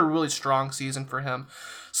 and it's been a really strong season for him.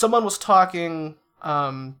 Someone was talking,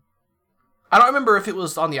 I don't remember if it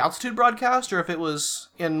was on the Altitude broadcast or if it was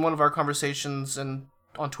in one of our conversations on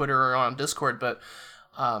Twitter or on Discord, but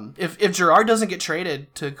if Girard doesn't get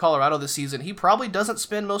traded to Colorado this season, he probably doesn't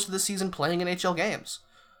spend most of the season playing NHL games.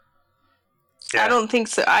 I don't think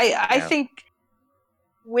so. I think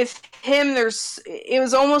with him, it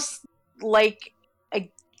was almost like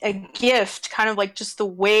a gift, kind of like just the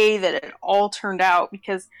way that it all turned out,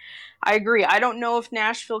 because I agree. I don't know if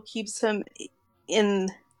Nashville keeps him in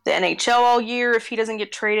the NHL all year. If he doesn't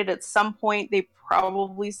get traded at some point, they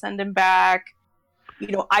probably send him back.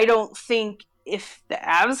 I don't think if the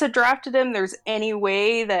Avs had drafted him, there's any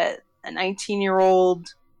way that a 19-year-old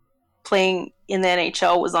playing in the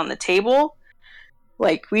NHL was on the table.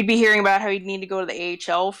 Like, we'd be hearing about how he'd need to go to the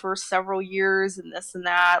AHL for several years and this and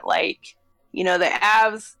that. Like, the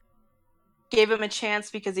Avs gave him a chance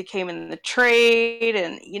because he came in the trade,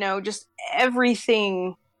 and, just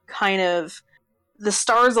everything kind of, the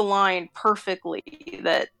stars aligned perfectly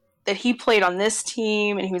that he played on this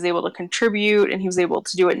team and he was able to contribute and he was able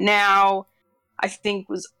to do it now, I think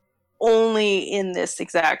was only in this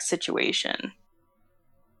exact situation.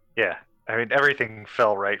 Yeah. I mean, everything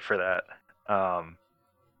fell right for that.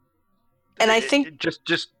 And I think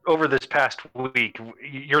just over this past week,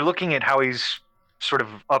 you're looking at how he's sort of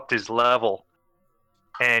upped his level,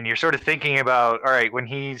 and you're sort of thinking about, all right, when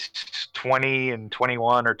he's 20 and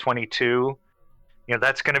 21 or 22,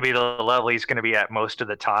 that's going to be the level he's going to be at most of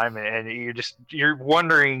the time, and you're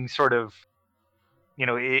wondering sort of,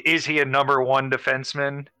 is he a number one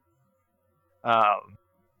defenseman?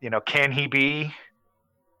 Can he be?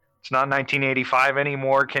 It's not 1985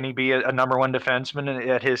 anymore. Can he be a number one defenseman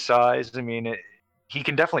at his size? I mean, he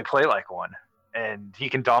can definitely play like one, and he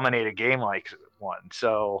can dominate a game like one.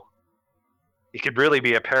 So it could really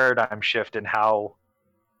be a paradigm shift in how,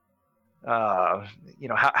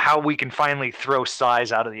 how we can finally throw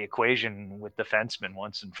size out of the equation with defensemen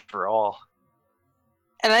once and for all.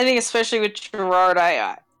 And I think especially with Girard,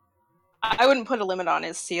 I wouldn't put a limit on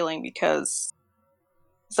his ceiling, because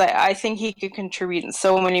I think he could contribute in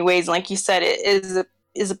so many ways. And like you said, is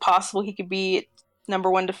it possible he could be number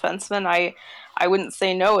one defenseman? I wouldn't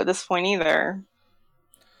say no at this point either.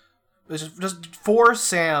 Just for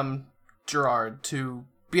Sam Girard to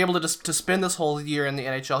be able to spend this whole year in the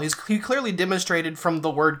NHL, he clearly demonstrated from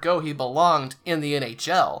the word go he belonged in the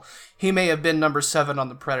NHL. He may have been number 7 on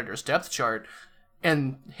the Predators depth chart,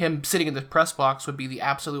 and him sitting in the press box would be the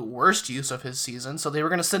absolute worst use of his season, so they were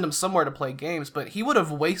going to send him somewhere to play games, but he would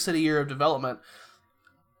have wasted a year of development,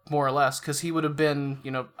 more or less, because he would have been,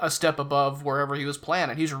 a step above wherever he was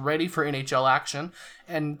playing, and he's ready for NHL action,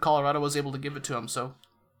 and Colorado was able to give it to him, so...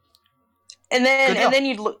 And then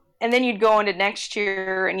you'd go into next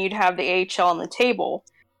year, and you'd have the AHL on the table.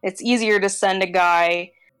 It's easier to send a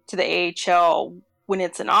guy to the AHL when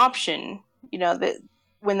it's an option, that...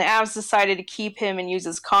 When the Avs decided to keep him and use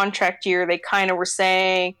his contract year, they kind of were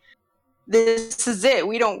saying, this is it.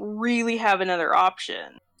 We don't really have another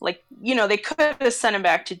option. Like, they could have sent him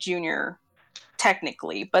back to junior,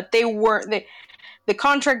 technically, but they weren't. The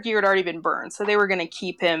contract year had already been burned, so they were going to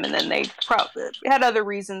keep him, and then they probably had other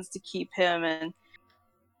reasons to keep him, and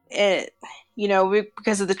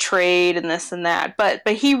because of the trade and this and that. But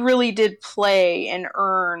he really did play and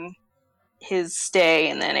earn his stay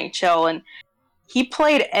in the NHL, and he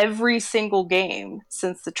played every single game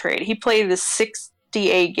since the trade. He played the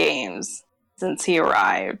 68 games since he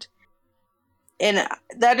arrived. And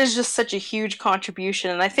that is just such a huge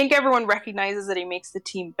contribution. And I think everyone recognizes that he makes the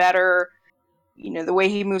team better. The way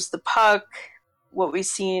he moves the puck, what we've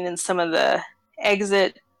seen in some of the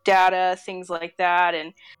exit data, things like that.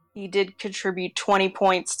 And he did contribute 20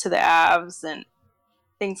 points to the Avs and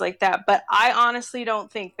things like that. But I honestly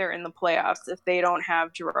don't think they're in the playoffs if they don't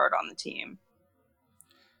have Girard on the team.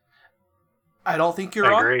 I don't think you're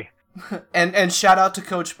wrong. I agree. And shout out to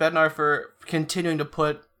Coach Bednar for continuing to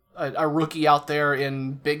put a rookie out there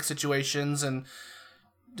in big situations and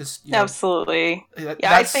just absolutely.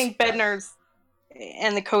 I think Bednar's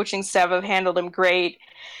and the coaching staff have handled him great.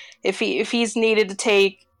 If he's needed to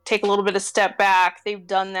take a little bit of step back, they've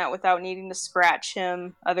done that without needing to scratch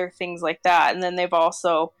him, other things like that. And then they've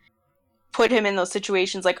also put him in those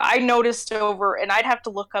situations. Like, I noticed and I'd have to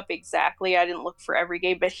look up exactly, I didn't look for every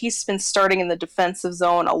game, but he's been starting in the defensive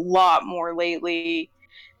zone a lot more lately,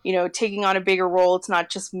 taking on a bigger role. It's not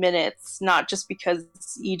just minutes, not just because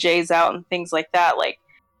EJ's out and things like that. Like,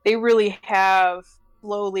 they really have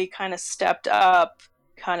slowly kind of stepped up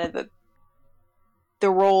kind of the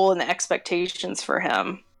role and the expectations for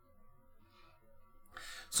him.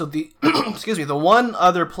 So the excuse me, the one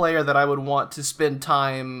other player that I would want to spend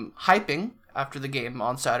time hyping after the game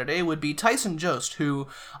on Saturday would be Tyson Jost, who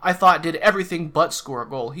I thought did everything but score a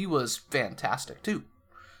goal. He was fantastic too.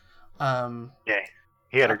 Yeah,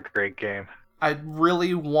 he had a great game. I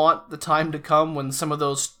really want the time to come when some of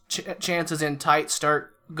those chances in tight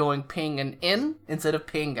start going ping and in instead of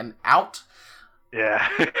ping and out. Yeah.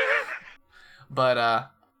 But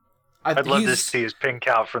I'd love to see his ping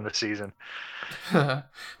count from the season. But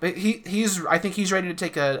I think he's ready to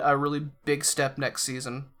take a really big step next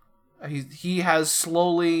season. He has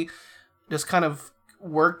slowly just kind of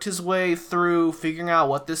worked his way through figuring out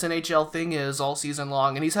what this NHL thing is all season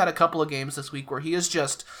long, and he's had a couple of games this week where he has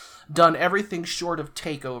just done everything short of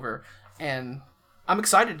takeover, and I'm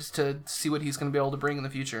excited to see what he's going to be able to bring in the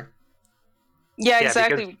future. Yeah,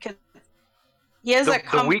 exactly. Because he has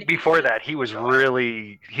the week before that, he was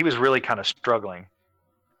really kind of struggling,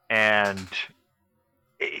 and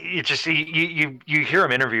it just you hear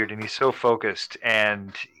him interviewed, and he's so focused,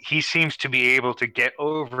 and he seems to be able to get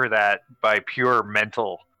over that by pure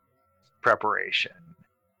mental preparation.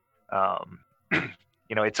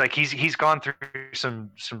 It's like he's gone through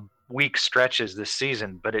some weak stretches this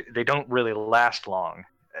season, but they don't really last long.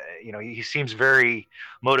 He seems very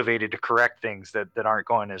motivated to correct things that aren't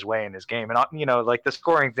going his way in his game. And, like the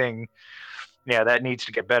scoring thing, yeah, that needs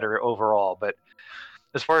to get better overall. But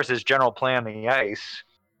as far as his general play on the ice,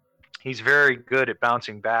 he's very good at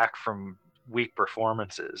bouncing back from weak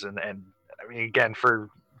performances. And I mean, again, for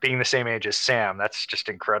being the same age as Sam, that's just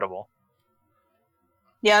incredible.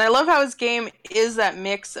 Yeah, and I love how his game is that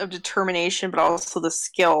mix of determination, but also the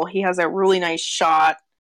skill. He has a really nice shot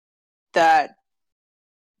that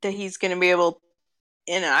he's going to be able,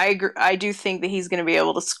 and I do think that he's going to be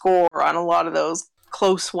able to score on a lot of those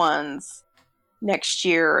close ones next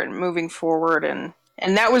year and moving forward. And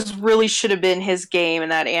that really should have been his game in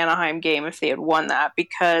that Anaheim game if they had won that,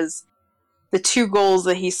 because the 2 goals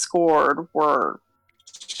that he scored were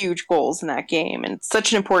huge goals in that game, and it's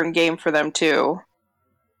such an important game for them too.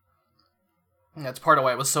 That's part of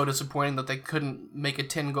why it was so disappointing that they couldn't make a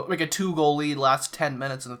 2-goal lead last 10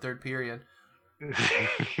 minutes in the third period.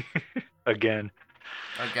 Again.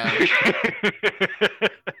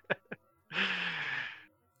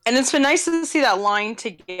 And it's been nice to see that line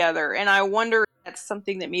together, and I wonder if that's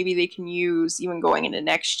something that maybe they can use even going into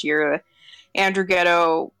next year.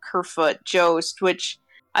 Andrighetto, Kerfoot, Jost, which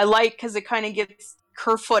I like because it kind of gets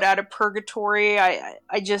Kerfoot out of purgatory.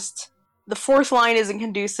 The fourth line isn't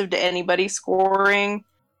conducive to anybody scoring.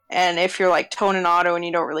 And if you're like Toninato and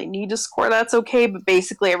you don't really need to score, that's okay. But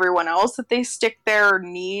basically everyone else that they stick there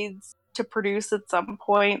needs to produce at some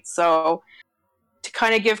point. So to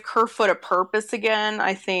kind of give Kerfoot a purpose again,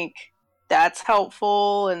 I think that's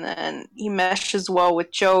helpful. And then he meshes well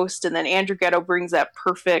with Jost. And then Andrighetto brings that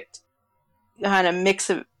perfect kind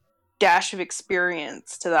of dash of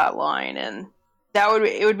experience to that line. And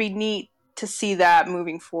it would be neat to see that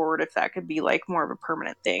moving forward, if that could be like more of a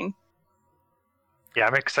permanent thing. Yeah,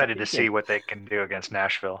 I'm excited to see what they can do against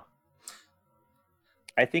Nashville.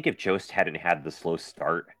 I think if Jost hadn't had the slow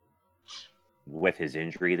start with his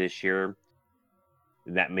injury this year,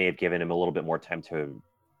 that may have given him a little bit more time to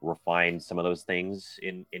refine some of those things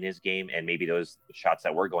in his game, and maybe those shots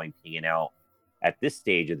that were going pinging out at this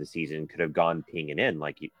stage of the season could have gone pinging in,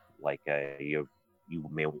 like you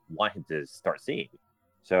may want him to start seeing.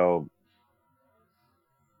 So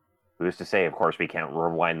who's to say? Of course, we can't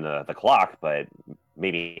rewind the clock, but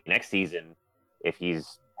maybe next season, if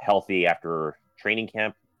he's healthy after training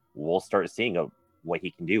camp, we'll start seeing what he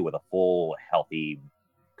can do with a full, healthy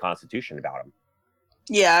constitution about him.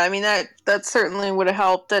 Yeah, I mean, that certainly would have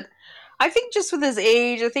helped. I think just with his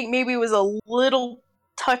age, I think maybe it was a little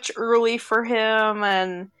touch early for him,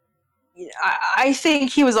 and I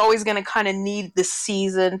think he was always going to kind of need the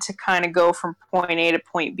season to kind of go from point A to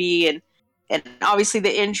point B, and obviously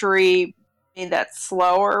the injury made that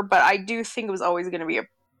slower, but I do think it was always going to be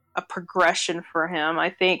a progression for him. I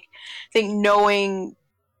think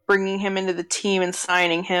bringing him into the team and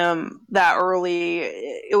signing him that early,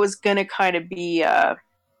 it was going to kind of be a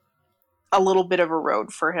little bit of a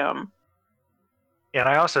road for him. Yeah, and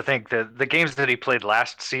I also think that the games that he played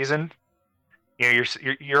last season,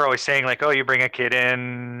 you're always saying like, oh, you bring a kid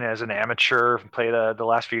in as an amateur, play the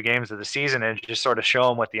last few games of the season, and just sort of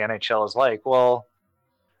show him what the NHL is like. Well,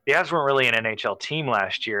 the Avs weren't really an NHL team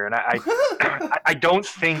last year, and I don't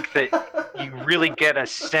think that you really get a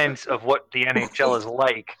sense of what the NHL is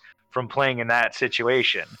like from playing in that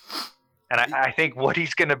situation. And I think what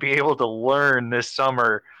he's going to be able to learn this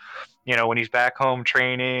summer, when he's back home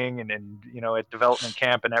training and at development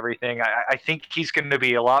camp and everything, I think he's going to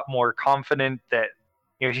be a lot more confident that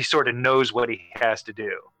he sort of knows what he has to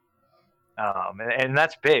do. And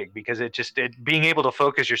that's big because being able to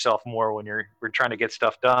focus yourself more when we're trying to get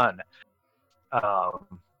stuff done.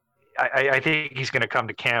 I think he's going to come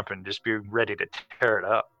to camp and just be ready to tear it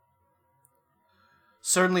up.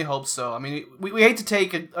 Certainly hope so. I mean, we hate to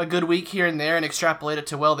take a good week here and there and extrapolate it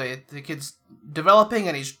to, well, the kid's developing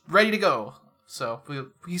and he's ready to go. So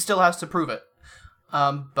he still has to prove it.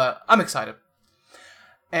 But I'm excited.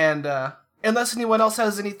 And unless anyone else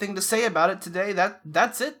has anything to say about it today,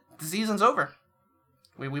 that's it. The season's over.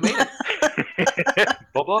 We made it.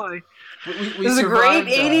 Bye-bye. It was survived,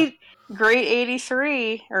 a great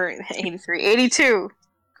 83 or 83, 82.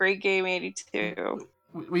 Great game, 82.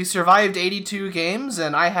 We survived 82 games,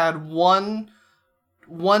 and I had one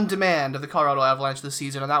demand of the Colorado Avalanche this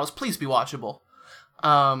season, and that was please be watchable.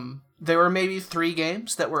 There were maybe 3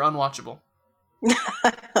 games that were unwatchable.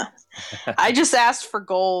 I just asked for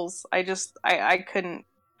goals. I couldn't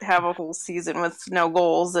have a whole season with no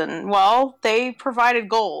goals, and well, they provided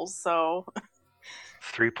goals, so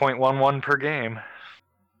 3.11 per game.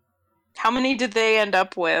 How many did they end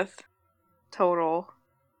up with total?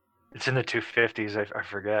 It's in the 250s. I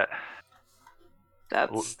forget.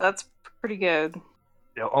 That's pretty good.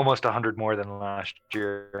 Almost 100 more than last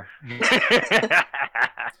year.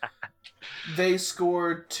 They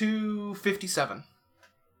scored 257.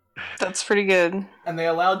 That's pretty good. And they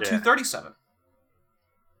allowed 237.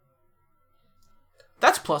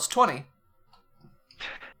 That's plus 20.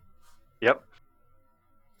 Yep.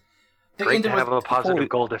 Great to have a positive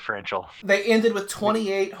goal differential. They ended with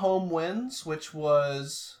 28 home wins, which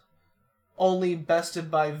was only bested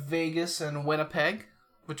by Vegas and Winnipeg,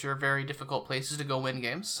 which are very difficult places to go win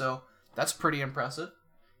games, so that's pretty impressive.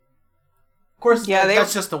 Of course,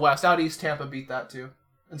 that's just the West. Out East, Tampa beat that too,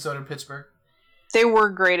 and so did Pittsburgh. They were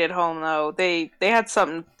great at home, though. They had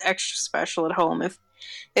something extra special at home.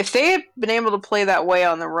 If they had been able to play that way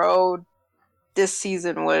on the road, this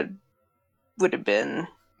season would have been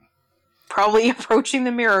probably approaching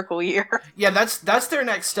the miracle year. Yeah, that's their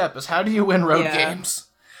next step, is how do you win road games?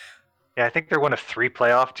 Yeah, I think they're one of 3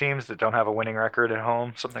 playoff teams that don't have a winning record at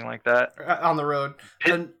home, something like that. On the road.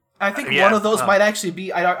 And I think one of those might actually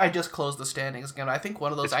be, I just closed the standings again, I think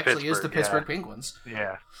one of those actually is the Pittsburgh Penguins.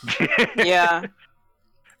 Yeah. Yeah.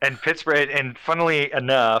 And Pittsburgh, and funnily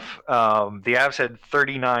enough, the Avs had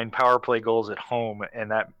 39 power play goals at home,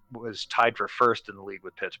 and that was tied for first in the league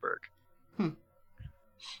with Pittsburgh.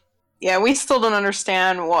 Yeah, we still don't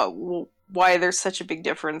understand why there's such a big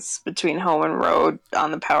difference between home and road on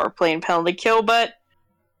the power play and penalty kill, but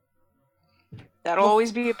that'll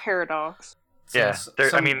always be a paradox. Yeah,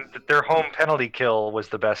 their home penalty kill was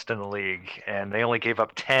the best in the league, and they only gave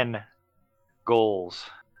up 10 goals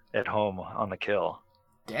at home on the kill.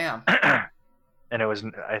 Damn. And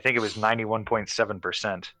I think it was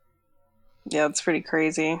 91.7%. Yeah, it's pretty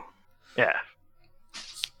crazy. Yeah.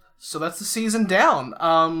 So that's the season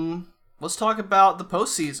down. Let's talk about the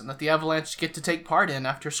postseason that the Avalanche get to take part in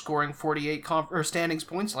after scoring 48 standings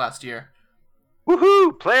points last year.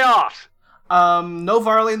 Woohoo! Playoffs! No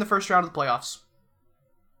Varley in the first round of the playoffs.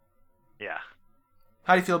 Yeah.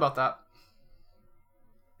 How do you feel about that?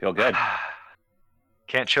 Feel good.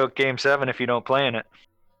 Can't choke Game 7 if you don't play in it.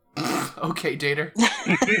 Okay, Dater.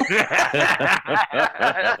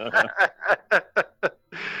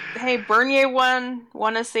 Hey, Bernier won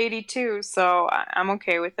us 82, so I'm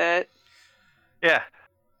okay with it. Yeah.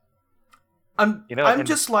 I'm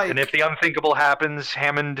just like... And if the unthinkable happens,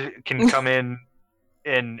 Hammond can come in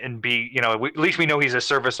and be, at least we know he's a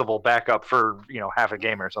serviceable backup for, half a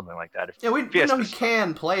game or something like that. We know he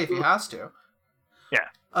can play if he has to. Yeah.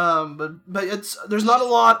 But there's not a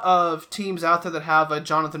lot of teams out there that have a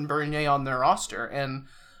Jonathan Bernier on their roster, and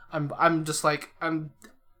I'm just like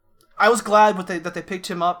I was glad that they picked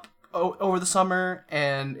him up over the summer,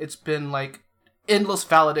 and it's been like endless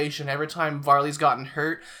validation every time Varley's gotten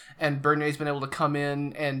hurt, and Bernier's been able to come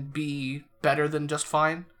in and be better than just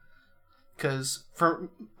fine. Because for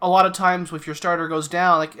a lot of times, if your starter goes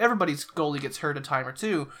down, like everybody's goalie gets hurt a time or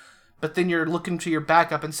two, but then you're looking to your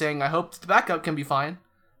backup and saying, I hope the backup can be fine.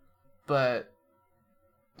 But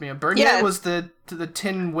Bernier was the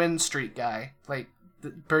 10-win streak guy. Like,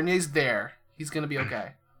 Bernier's there. He's going to be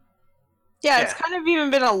okay. Yeah, it's kind of even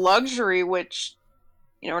been a luxury, which,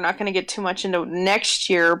 we're not going to get too much into next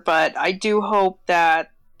year, but I do hope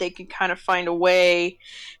that they can kind of find a way,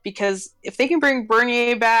 because if they can bring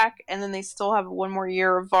Bernier back and then they still have one more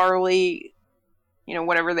year of Varley,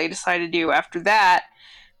 whatever they decide to do after that.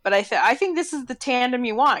 But I think this is the tandem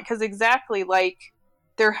you want, because exactly, like,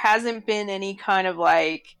 there hasn't been any kind of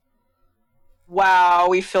like, wow,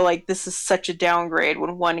 we feel like this is such a downgrade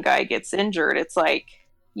when one guy gets injured. It's like,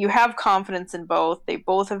 you have confidence in both. They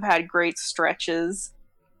both have had great stretches,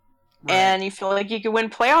 Right. and you feel like you could win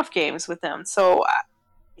playoff games with them. So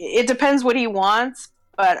it depends what he wants,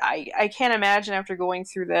 but I can't imagine after going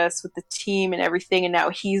through this with the team and everything, and now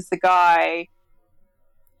he's the guy,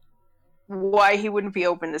 why he wouldn't be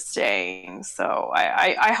open to staying. So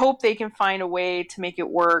I hope they can find a way to make it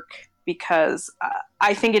work, because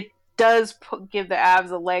I think it does give the Avs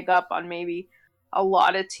a leg up on maybe a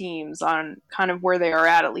lot of teams on kind of where they are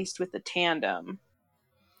at least with the tandem.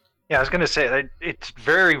 Yeah, I was going to say that it's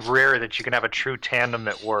very rare that you can have a true tandem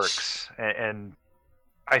that works, and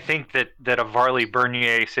I think that a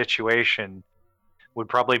Varley-Bernier situation would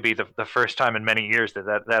probably be the first time in many years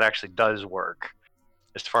that actually does work,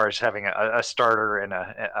 as far as having a starter and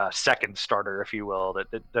a second starter, if you will,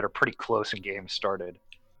 that are pretty close in games started.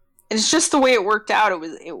 And it's just the way it worked out.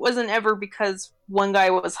 It wasn't ever because one guy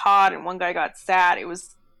was hot and one guy got sat. It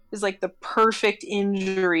was like the perfect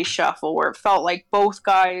injury shuffle where it felt like both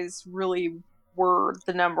guys really were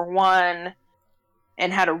the number one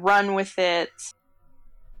and had a run with it.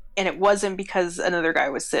 And it wasn't because another guy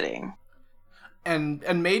was sitting. And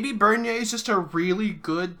maybe Bernier is just a really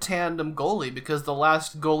good tandem goalie, because the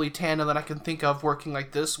last goalie tandem that I can think of working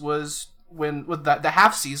like this was with the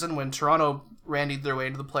half season when Toronto randied their way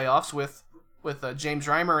into the playoffs with James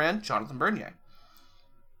Reimer and Jonathan Bernier.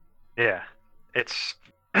 Yeah, it's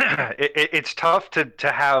it's tough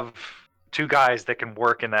to have two guys that can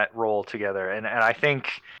work in that role together, and I think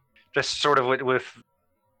just sort of with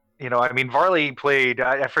I mean, Varley played,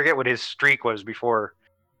 I forget what his streak was before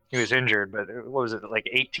he was injured, but what was it, like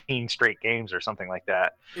 18 straight games or something like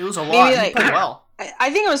that? It was a lot. He played well.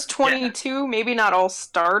 I think it was 22. Yeah. Maybe not all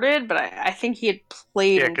started, but I think he had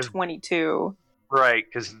played in 22. Right,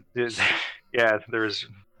 because there's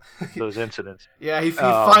those incidents. Yeah, he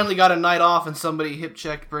finally got a night off, and somebody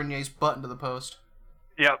hip-checked Bernier's butt into the post.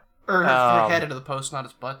 Yep. Or her head into the post, not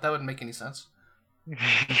his butt. That wouldn't make any sense.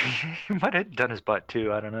 He might have done his butt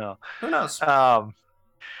too. I don't know. Who knows? But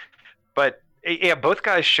yeah, both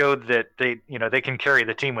guys showed that they can carry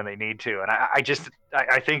the team when they need to, and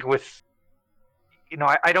I think with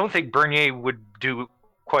I don't think Bernier would do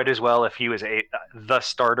quite as well if he was the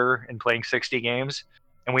starter and playing 60 games,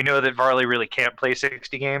 and we know that Varley really can't play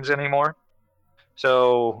 60 games anymore.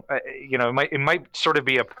 So it might sort of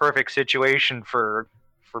be a perfect situation for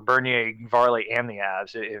Bernier, Varley, and the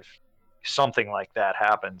Avs if something like that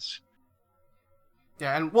happens.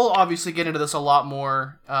 Yeah, and we'll obviously get into this a lot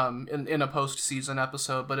more in a post-season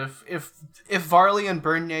episode, but if Varley and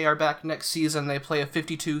Bernier are back next season, they play a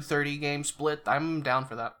 52-30 game split, I'm down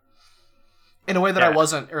for that. In a way that I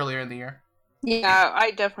wasn't earlier in the year. Yeah,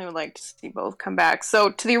 I definitely would like to see both come back.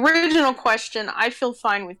 So, to the original question, I feel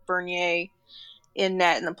fine with Bernier in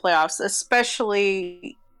net in the playoffs,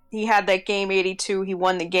 especially he had that game 82, he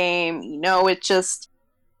won the game, it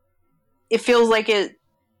feels like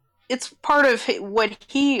it's part of what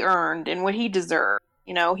he earned and what he deserved.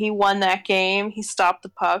 He won that game. He stopped the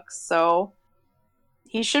pucks, so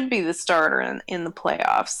he should be the starter in the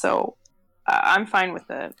playoffs. So I'm fine with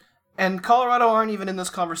it. And Colorado aren't even in this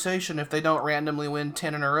conversation if they don't randomly win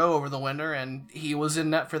 10 in a row over the winter, and he was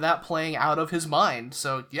in net for that playing out of his mind.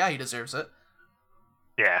 So, yeah, he deserves it.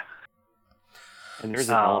 Yeah. And there's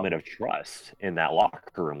an element of trust in that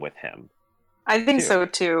locker room with him. I think so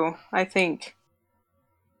too. I think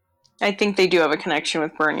they do have a connection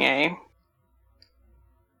with Bernier.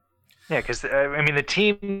 Yeah, because I mean the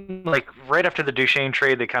team, like right after the Duchesne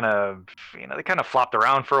trade, they kind of flopped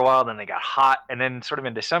around for a while. Then they got hot, and then sort of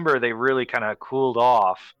in December they really kind of cooled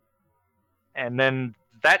off. And then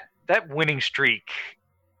that winning streak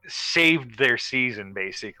saved their season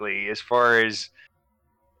basically, as far as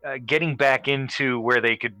getting back into where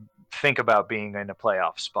they could think about being in a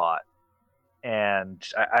playoff spot. And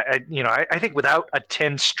I think without a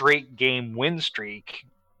 10 straight game win streak,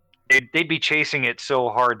 they'd be chasing it so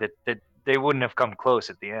hard that they wouldn't have come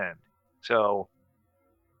close at the end. So,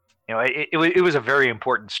 it was a very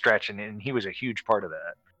important stretch, and he was a huge part of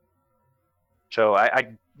that. So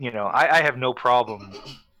I have no problem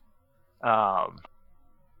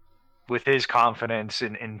with his confidence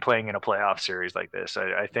in playing in a playoff series like this.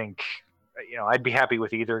 I think I'd be happy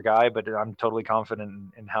with either guy, but I'm totally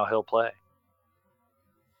confident in how he'll play.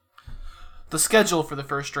 The schedule for the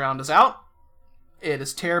first round is out. It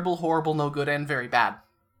is terrible, horrible, no good, and very bad.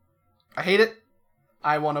 I hate it.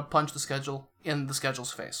 I want to punch the schedule in the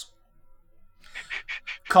schedule's face.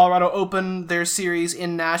 Colorado opened their series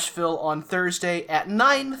in Nashville on Thursday at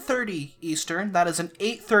 9:30 Eastern. That is an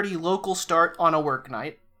 8:30 local start on a work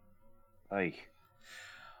night. Aye.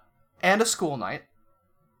 And a school night.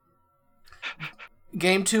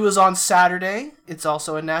 Game 2 is on Saturday. It's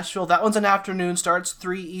also in Nashville. That one's an afternoon, starts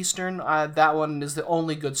 3 Eastern. That one is the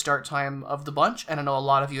only good start time of the bunch, and I know a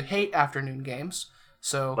lot of you hate afternoon games,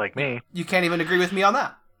 so Like me. you can't even agree with me on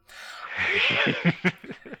that.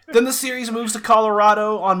 Then the series moves to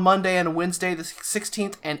Colorado on Monday and Wednesday, the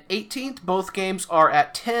 16th and 18th. Both games are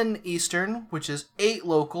at 10 Eastern, which is 8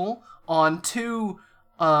 local, on 2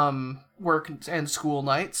 work and school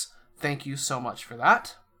nights. Thank you so much for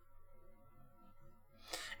that.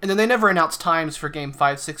 And then they never announce times for Game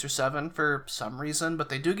 5, 6, or 7 for some reason, but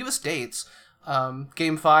they do give us dates.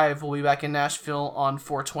 Game 5 will be back in Nashville on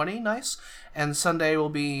 4/20, nice. And Sunday will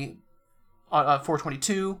be,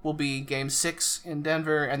 4/22, will be Game 6 in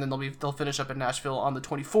Denver, and then they'll finish up in Nashville on the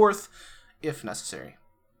 24th, if necessary.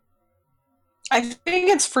 I think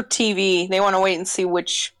it's for TV. They want to wait and see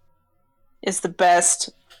which is the best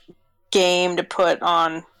game to put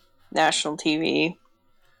on national TV.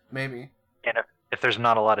 Maybe. And if there's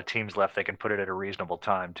not a lot of teams left, they can put it at a reasonable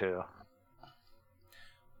time, too.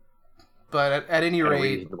 But at any And a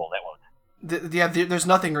rate, reasonable network. there's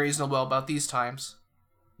nothing reasonable about these times.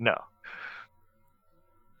 No.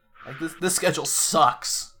 Like this schedule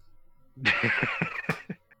sucks.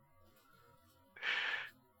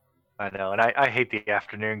 I know, and I hate the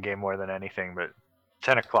afternoon game more than anything, but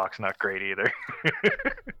 10 o'clock's not great either.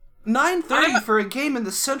 9:30 for a game in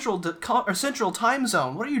the central time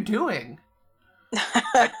zone. What are you doing?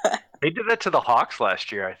 They did that to the Hawks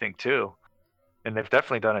last year, I think, too. And they've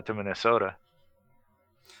definitely done it to Minnesota.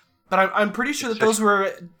 But I'm pretty sure that those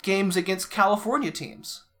were games against California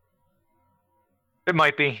teams. It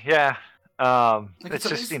might be, yeah. Like, it's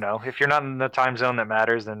just, if you're not in the time zone that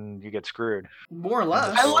matters, then you get screwed. More or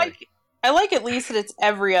less. I like at least that it's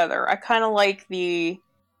every other. I kind of like the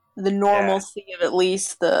normalcy of at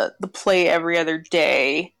least the play every other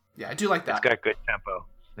day. Yeah, I do like that. It's got good tempo.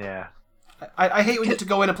 Yeah. I hate when you get to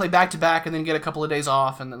go in and play back-to-back and then get a couple of days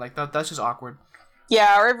off, and then that's just awkward.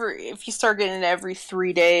 Yeah, or if you start getting it every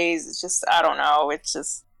 3 days, it's just, I don't know, it's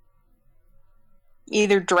just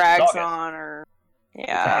either drags on or,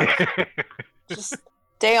 yeah. Just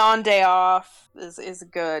day on, day off is a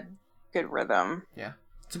good rhythm. Yeah,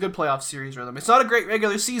 it's a good playoff series rhythm. It's not a great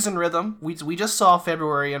regular season rhythm. We just saw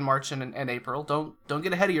February and March and April. Don't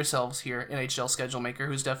get ahead of yourselves here, NHL schedule maker,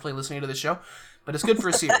 who's definitely listening to the show, but it's good for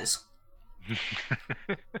a series.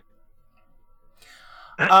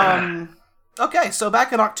 Okay, so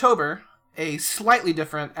back in October, a slightly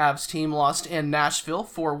different Avs team lost in Nashville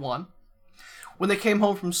 4-1. When they came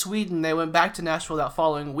home from Sweden, they went back to Nashville that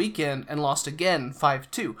following weekend and lost again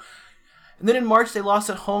 5-2. And then in March, they lost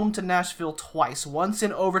at home to Nashville twice, once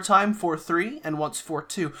in overtime 4-3 and once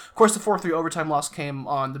 4-2. Of course, the 4-3 overtime loss came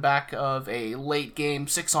on the back of a late game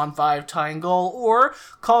 6-on-5 tying goal, or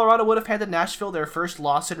Colorado would have handed Nashville their first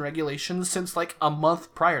loss in regulation since like a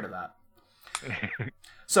month prior to that.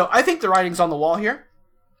 So I think the writing's on the wall here,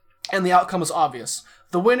 and the outcome is obvious.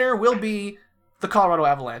 The winner will be the Colorado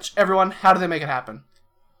Avalanche. Everyone, how do they make it happen?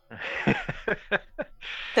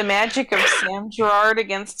 The magic of Sam Girard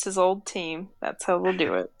against his old team. That's how they'll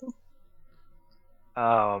do it.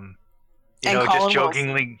 Just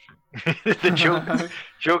jokingly,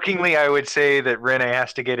 jokingly, I would say that Rene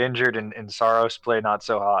has to get injured and Saros play not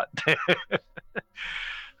so hot.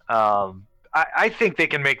 I think they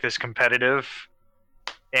can make this competitive,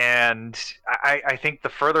 and I think the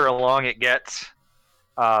further along it gets,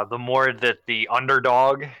 the more that the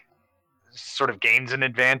underdog sort of gains an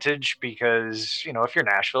advantage, because if you're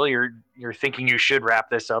Nashville, you're thinking you should wrap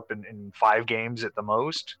this up in 5 games at the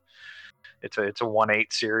most. It's a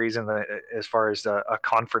 1-8 series as far as a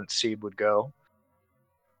conference seed would go.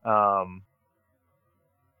 I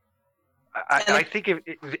think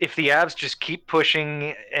if the Avs just keep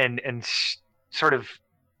pushing and sort of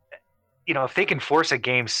if they can force a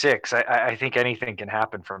game 6, I think anything can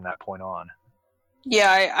happen from that point on.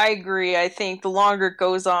 Yeah, I agree. I think the longer it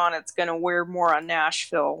goes on, it's going to wear more on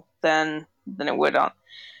Nashville than it would on.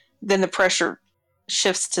 Then the pressure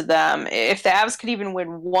shifts to them. If the Avs could even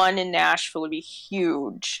win 1 in Nashville, it would be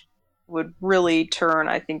huge. It would really turn,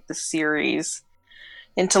 I think, the series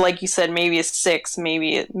into, like you said, maybe a 6,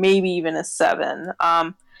 maybe even a 7.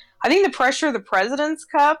 I think the pressure of the President's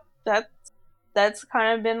Cup, that's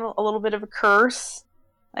kind of been a little bit of a curse.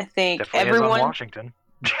 I think Definitely is on Washington.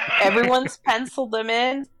 Everyone's penciled them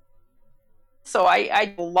in, so I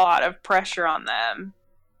have a lot of pressure on them,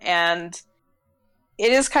 and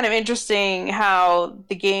it is kind of interesting how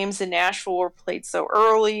the games in Nashville were played so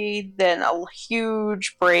early, then a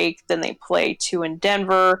huge break, then they play 2 in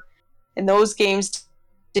Denver, and those games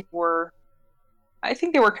I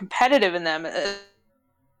think they were competitive in them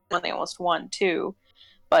when they almost won too,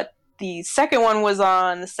 but the second one was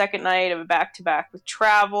on the second night of a back-to-back with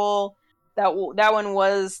travel. That one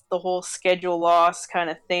was the whole schedule loss kind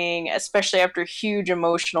of thing, especially after a huge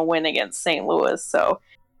emotional win against St. Louis. So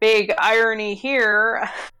big irony here.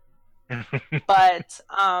 But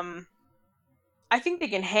I think they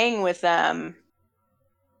can hang with them.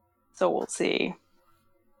 So we'll see.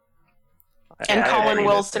 And Colin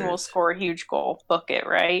Wilson will score a huge goal. Book it,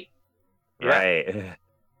 right? Right.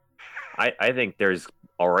 I think there's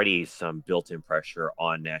already some built-in pressure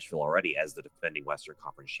on Nashville already as the defending Western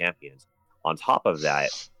Conference champions. On top of that,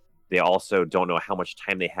 they also don't know how much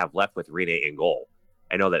time they have left with Rene in goal.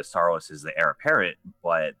 I know that Saros is the heir apparent,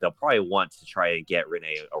 but they'll probably want to try and get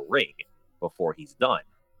Rene a ring before he's done.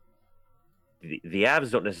 The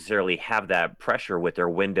Avs don't necessarily have that pressure with their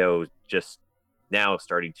window just now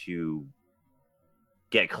starting to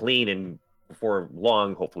get clean, and before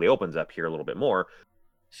long, hopefully opens up here a little bit more.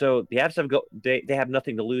 So the Avs they have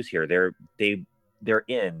nothing to lose here. They're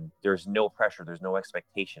in. There's no pressure. There's no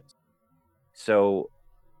expectations. So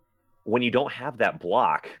when you don't have that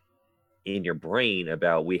block in your brain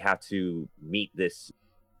about we have to meet this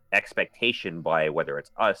expectation by whether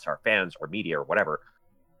it's us, our fans, or media, or whatever,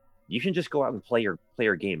 you can just go out and play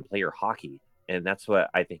your game, play your hockey, and that's what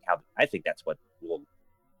I think. I think that's what will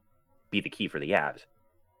be the key for the Avs.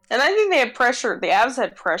 And I think they had pressure. The Avs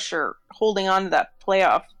had pressure holding on to that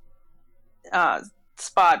playoff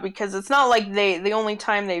spot, because it's not like the only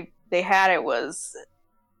time they had it was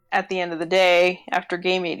at the end of the day after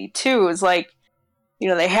game 82. It was like,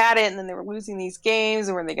 they had it and then they were losing these games,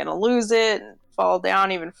 and were they going to lose it and fall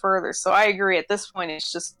down even further? So I agree, at this point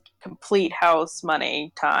it's just complete house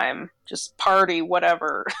money time, just party,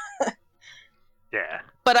 whatever. Yeah.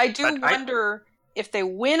 But I do wonder if they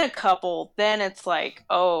win a couple, then it's like,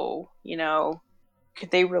 could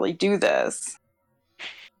they really do this?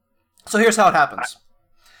 So here's how it happens.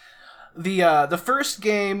 The first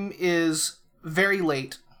game is very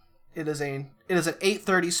late. It is an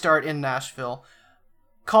 8:30 start in Nashville.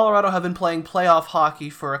 Colorado have been playing playoff hockey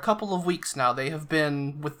for a couple of weeks now. They have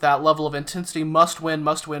been with that level of intensity, must win,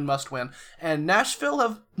 must win, must win. And Nashville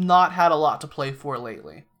have not had a lot to play for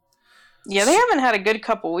lately. Yeah, they haven't had a good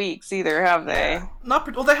couple weeks either, have they?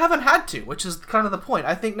 They haven't had to, which is kind of the point.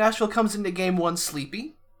 I think Nashville comes into game one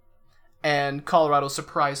sleepy, and Colorado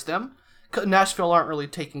surprised them. Nashville aren't really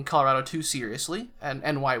taking Colorado too seriously,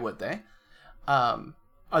 and why would they?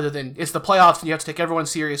 Other than it's the playoffs and you have to take everyone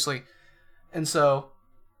seriously. And so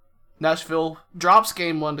Nashville drops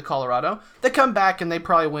game one to Colorado. They come back and they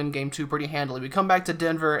probably win game two pretty handily. We come back to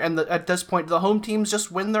Denver, and at this point the home teams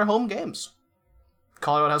just win their home games.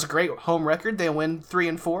 Colorado has a great home record. They win 3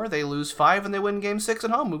 and 4. They lose 5, and they win game 6 at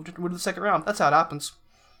home. Move to the second round. That's how it happens.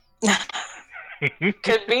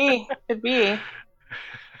 Could be.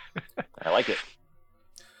 I like it.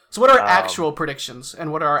 So what are our actual predictions,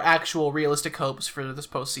 and what are our actual realistic hopes for this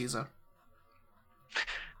postseason?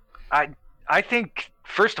 I think,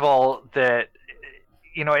 first of all, that,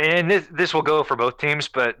 and this will go for both teams,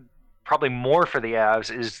 but probably more for the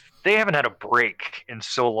Avs, is they haven't had a break in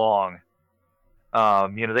so long.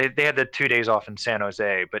 They had the 2 days off in San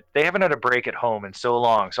Jose, but they haven't had a break at home in so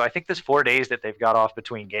long. So I think this 4 days that they've got off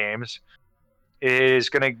between games is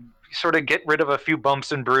going to sort of get rid of a few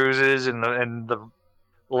bumps and bruises, and the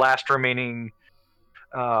last remaining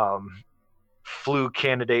flu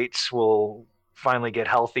candidates will finally get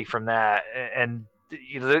healthy from that, and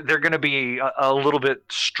they're going to be a little bit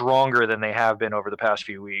stronger than they have been over the past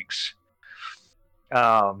few weeks.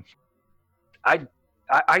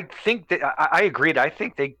 I think that I agreed. I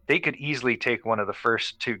think they could easily take one of the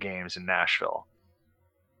first 2 games in Nashville.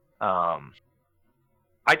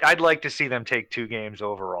 I'd like to see them take 2 games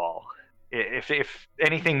overall. If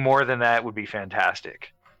anything more than that would be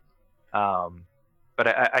fantastic. But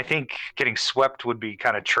I think getting swept would be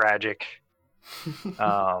kind of tragic.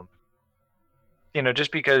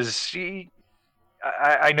 Just because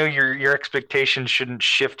I know your expectations shouldn't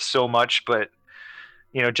shift so much, but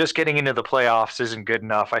just getting into the playoffs isn't good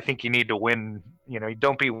enough. I think you need to win.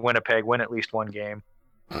 Don't be Winnipeg. Win at least one game,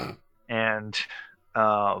 and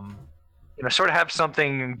sort of have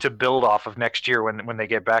something to build off of next year when they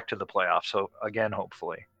get back to the playoffs. So again,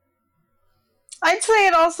 hopefully. I'd say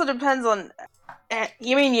it also depends on.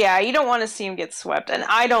 You don't want to see them get swept, and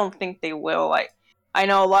I don't think they will. I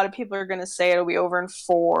know a lot of people are going to say it'll be over in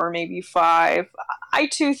 4, maybe 5. I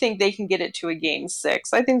too think they can get it to a game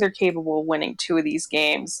 6. I think they're capable of winning 2 of these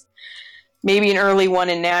games. Maybe an early one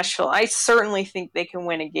in Nashville. I certainly think they can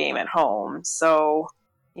win a game at home. So,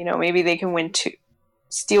 maybe they can win 2.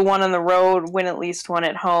 Steal 1 on the road, win at least 1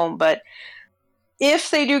 at home. But if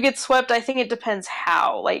they do get swept, I think it depends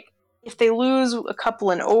how. if they lose a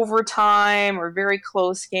couple in overtime or very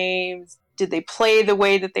close games, did they play the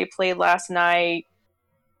way that they played last night?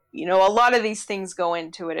 You know, a lot of these things go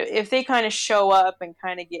into it. If they kind of show up and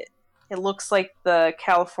kind of get, it looks like the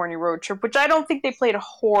California road trip, which I don't think they played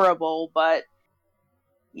horrible, but,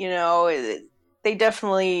 you know, they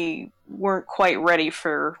definitely weren't quite ready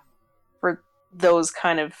for those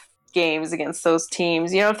kind of games against those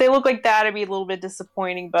teams. You know, if they look like that, it'd be a little bit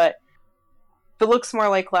disappointing, but if it looks more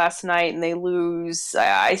like last night and they lose,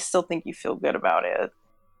 I still think you feel good about it.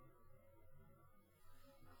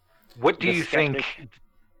 What do you think?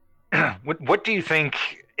 What do you think,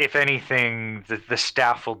 if anything, the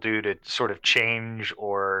staff will do to sort of change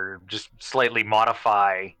or just slightly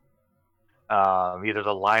modify either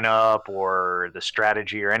the lineup or the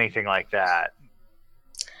strategy or anything like that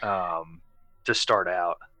to start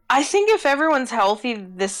out? I think if everyone's healthy,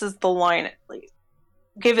 this is the lineup. Like,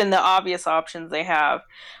 given the obvious options they have,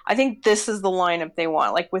 I think this is the lineup they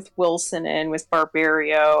want. Like with Wilson and with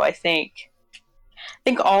Barberio, I think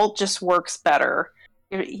Alt just works better.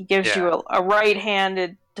 He gives you a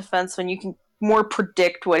right-handed defenseman. You can more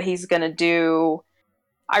predict what he's going to do.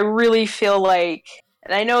 I really feel like,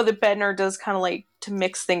 and I know that Bednar does kind of like to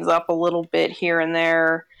mix things up a little bit here and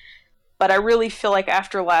there, but I really feel like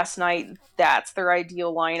after last night, that's their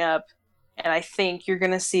ideal lineup. And I think you're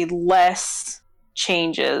going to see less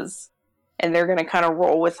changes, and they're going to kind of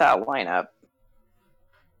roll with that lineup.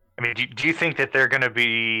 I mean, do you think that they're going to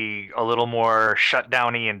be a little more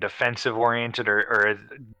shutdowny and defensive oriented, or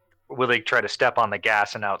will they try to step on the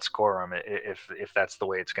gas and outscore them if that's the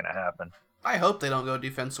way it's going to happen? I hope they don't go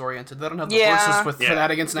defense oriented. They don't have the horses for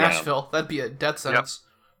that against Nashville. That'd be a death sentence.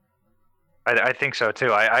 Yep. I think so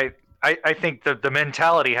too. I think the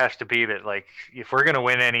mentality has to be that, like, if we're going to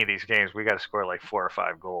win any of these games, we got to score like 4 or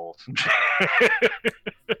 5 goals.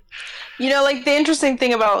 You know, like the interesting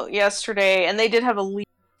thing about yesterday, and they did have a lead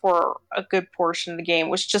for a good portion of the game,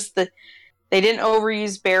 was just that they didn't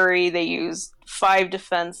overuse Barry. They used 5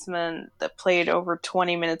 defensemen that played over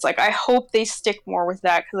 20 minutes. Like, I hope they stick more with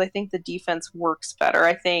that, because I think the defense works better.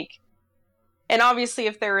 I think, and obviously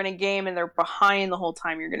if they're in a game and they're behind the whole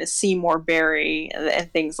time, you're going to see more Barry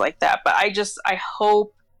and things like that. But I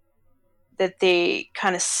hope that they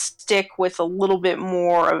kind of stick with a little bit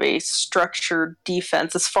more of a structured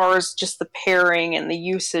defense as far as just the pairing and the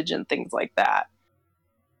usage and things like that.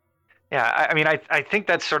 Yeah, I mean, I think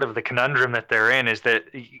that's sort of the conundrum that they're in, is that,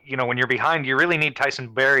 you know, when you're behind, you really need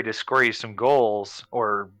Tyson Barrie to score you some goals,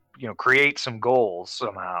 or, you know, create some goals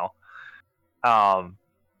somehow.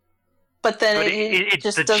 But then it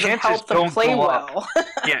just doesn't help them play well.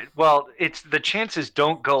 Yeah, well, the chances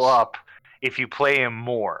don't go up if you play him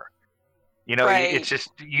more. You know, right. It's just,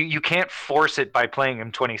 you can't force it by playing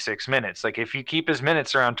him 26 minutes. Like, if you keep his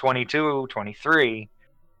minutes around 22, 23,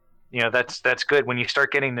 you know, that's good. When you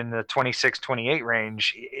start getting in the 26, 28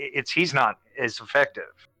 range, he's not as effective.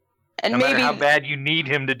 And no maybe matter how bad you need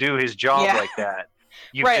him to do his job like that,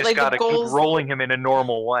 you've just got to keep rolling him in a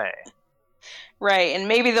normal way. Right, and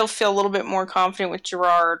maybe they'll feel a little bit more confident with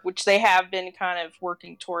Girard, which they have been kind of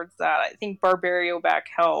working towards that. I think Barberio back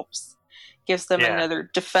helps. Gives them another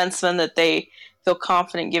defenseman that they feel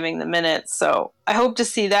confident giving the minutes. So I hope to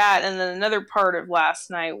see that. And then another part of last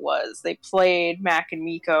night was they played Mac and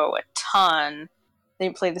Mikko a ton. They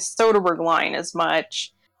didn't play the Soderberg line as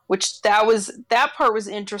much, which that part was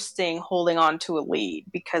interesting, holding on to a lead,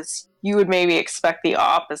 because you would maybe expect the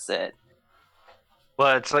opposite.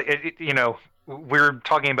 Well, it's like, you know, we're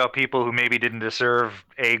talking about people who maybe didn't deserve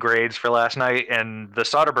A grades for last night, and the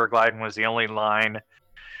Soderberg line was the only line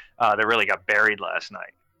that really got buried last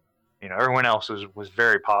night. You know, everyone else was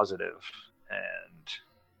very positive,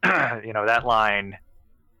 and you know, that line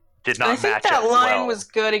did not match up well. I think that line was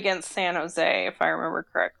good against San Jose, if I remember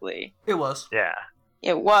correctly. It was. Yeah.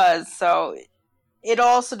 It was. So it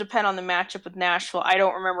also depends on the matchup with Nashville. I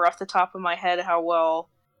don't remember off the top of my head how well,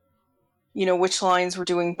 you know, which lines were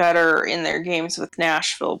doing better in their games with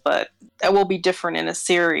Nashville, but that will be different in a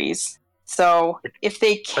series. So if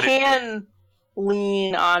they can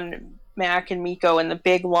lean on Mac and Mikko in the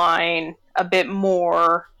big line a bit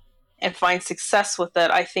more and find success with it,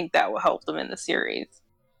 I think that will help them in the series.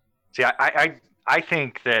 See, I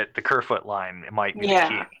think that the Kerfoot line might be the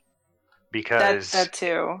key, because that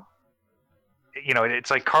too. You know, it's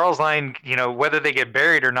like Carl's line. You know, whether they get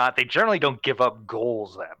buried or not, they generally don't give up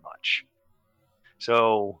goals that much.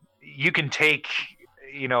 So you can take,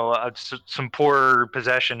 you know, some poor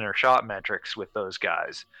possession or shot metrics with those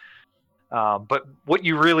guys. But what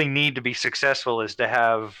you really need to be successful is to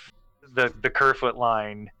have the Kerfoot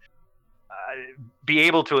line be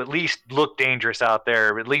able to at least look dangerous out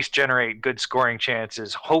there, at least generate good scoring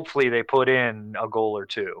chances. Hopefully they put in a goal or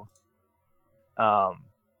two.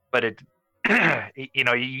 But it,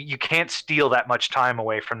 you can't steal that much time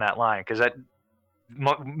away from that line, because that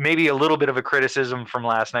maybe a little bit of a criticism from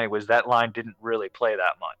last night was that line didn't really play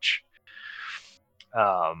that much.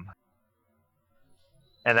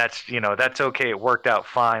 And that's okay. It worked out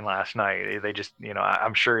fine last night. They just,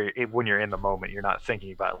 I'm sure when you're in the moment, you're not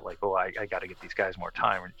thinking about like, oh, I got to get these guys more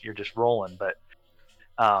time. You're just rolling. But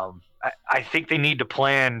I think they need to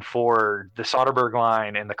plan for the Soderberg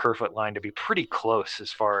line and the Kerfoot line to be pretty close as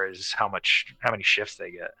far as how many shifts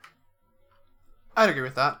they get. I'd agree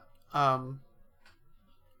with that.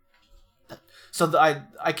 So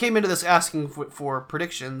I came into this asking for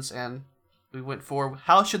predictions, and we went for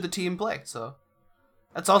how should the team play. So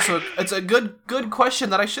that's also it's a good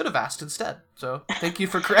question that I should have asked instead. So thank you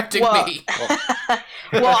for correcting me.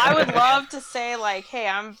 Well, I would love to say like, hey,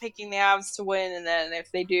 I'm picking the Avs to win, and then if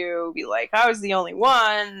they do, be like, I was the only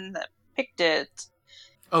one that picked it.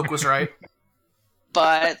 Oak was right.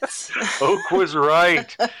 But Oak was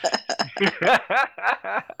right.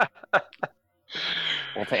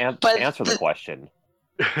 Well, to answer the question,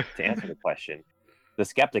 the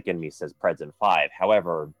skeptic in me says Preds in 5.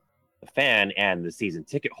 However, the fan and the season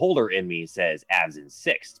ticket holder in me says Avs in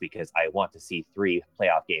 6, because I want to see 3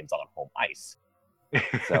 playoff games on home ice.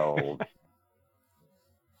 So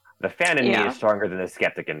the fan in me is stronger than the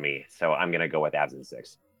skeptic in me, so I'm going to go with Avs in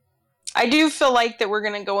 6. I do feel like that we're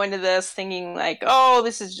going to go into this thinking like, oh,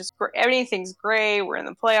 this is just great. Everything's great. We're in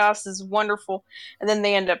the playoffs. This is wonderful. And then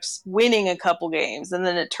they end up winning a couple games. And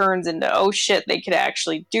then it turns into, oh, shit, they could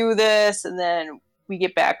actually do this. And then we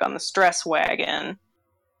get back on the stress wagon.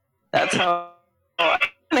 That's how I'm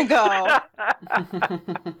going to go.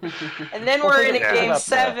 And then we're in a game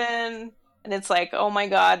 7. And it's like, oh, my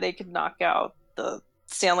God, they could knock out the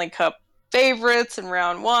Stanley Cup favorites in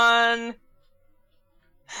round 1.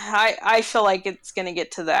 I feel like it's going to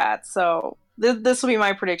get to that. So this will be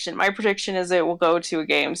my prediction. My prediction is it will go to a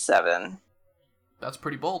game 7. That's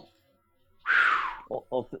pretty bold.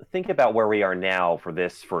 Well, think about where we are now for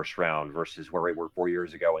this first round versus where we were 4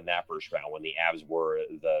 years ago in that first round, when the Avs were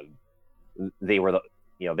the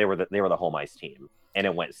home ice team, and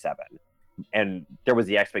it went 7. And there was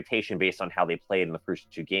the expectation based on how they played in the first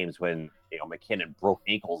 2 games, when McKinnon broke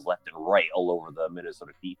ankles left and right all over the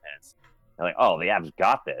Minnesota defense. Like, oh, the Avs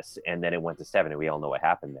got this, and then it went to 7, and we all know what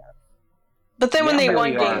happened there. But then when they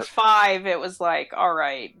won game 5, it was like, all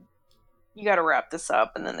right, you got to wrap this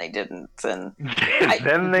up, and then they didn't. And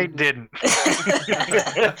then they didn't.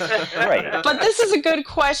 Right. But this is a good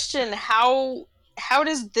question. How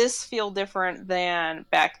does this feel different than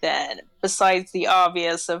back then? Besides the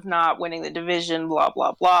obvious of not winning the division, blah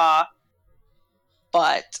blah blah.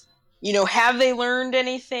 But have they learned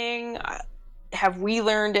anything? Have we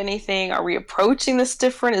learned anything? Are we approaching this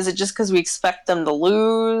different? Is it just because we expect them to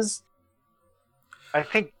lose? I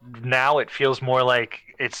think now it feels more like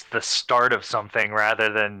it's the start of something rather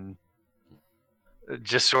than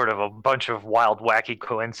just sort of a bunch of wild, wacky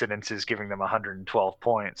coincidences giving them 112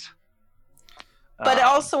 points. But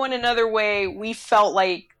also in another way, we felt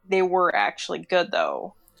like they were actually good,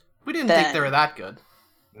 though. We didn't think they were that good.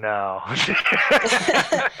 No.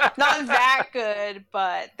 Not that good,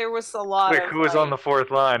 but there was a lot of... Who was on the 4th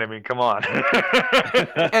line? I mean, come on.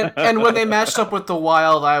 and when they matched up with the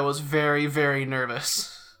Wild, I was very, very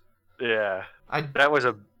nervous. Yeah. It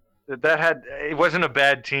wasn't a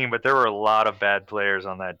bad team, but there were a lot of bad players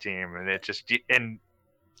on that team, and it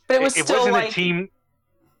wasn't a team.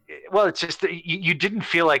 Well, it's just that you didn't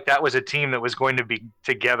feel like that was a team that was going to be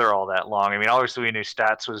together all that long. I mean, obviously we knew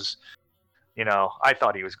Stats was, I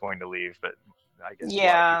thought he was going to leave, but I guess a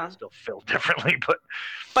lot of people still feel differently.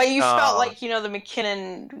 But you felt like, the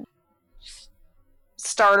McKinnon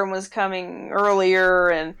stardom was coming earlier,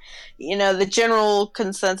 and, the general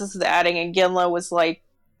consensus of adding Iginla was like,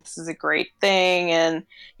 this is a great thing. And,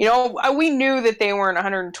 we knew that they weren't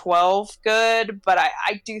 112 good, but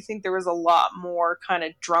I do think there was a lot more kind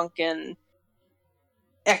of drunken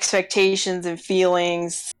expectations and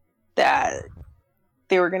feelings that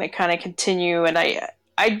they were going to kind of continue. And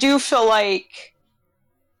I do feel like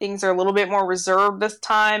things are a little bit more reserved this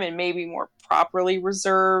time, and maybe more properly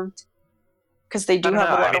reserved, because they do have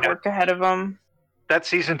a lot of work ahead of them. That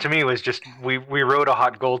season to me was just, we rode a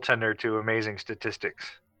hot goaltender to amazing statistics.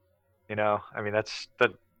 I mean, that's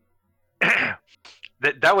that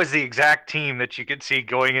was the exact team that you could see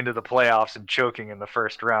going into the playoffs and choking in the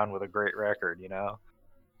first round with a great record, Yeah.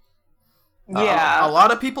 A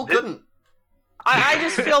lot of people couldn't. I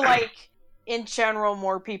just feel like, in general,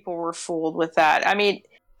 more people were fooled with that. I mean,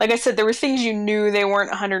 like I said, there were things you knew they weren't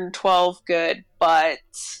 112 good, but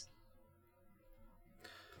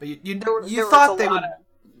you there thought was a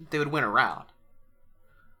they would win a round.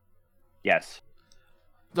 Yes.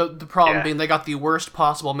 The problem Yeah. being they got the worst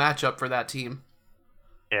possible matchup for that team.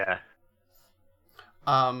 Yeah.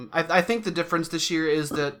 I think the difference this year is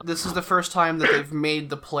that this is the first time that they've made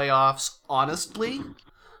the playoffs honestly.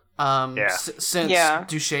 Since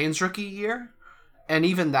Duchesne's rookie year, and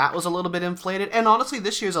even that was a little bit inflated. And honestly,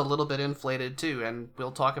 this year's a little bit inflated too. And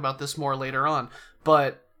we'll talk about this more later on.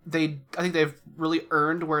 But I think they've really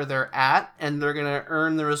earned where they're at, and they're gonna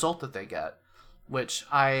earn the result that they get. Which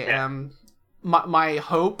my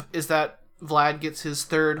hope is that Vlad gets his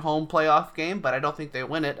third home playoff game, but I don't think they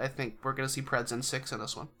win it. I think we're gonna see Preds in 6 in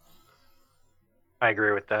this one. I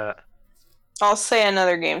agree with that. I'll say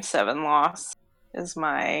another Game 7 loss is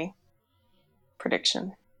my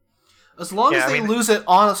prediction. As long as they lose it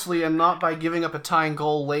honestly and not by giving up a tying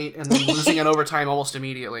goal late and then losing in overtime almost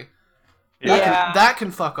immediately. That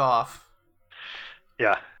can fuck off.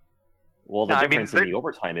 Yeah. Well, the difference in the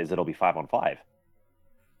overtime is it'll be 5-on-5.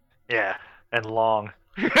 Yeah, and long.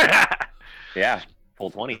 Yeah,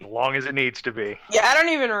 full 20. As long as it needs to be. Yeah, I don't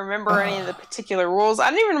even remember any of the particular rules.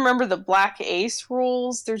 I don't even remember the Black Ace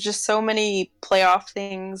rules. There's just so many playoff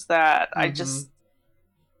things that I just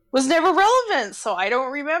was never relevant, so I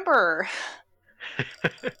don't remember.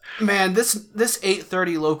 Man, this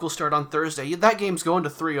 8:30 local start on Thursday, that game's going to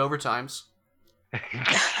 3 overtimes.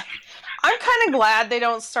 I'm kind of glad they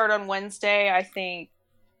don't start on Wednesday. I think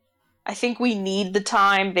we need the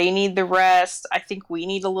time. They need the rest. I think we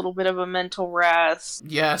need a little bit of a mental rest.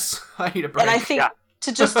 Yes, I need a break. And I think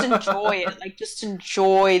to just enjoy it, like just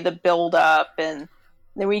enjoy the build up, and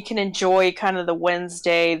then we can enjoy kind of the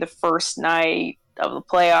Wednesday, the first night of the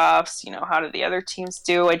playoffs. You know, how do the other teams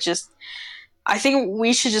do? I think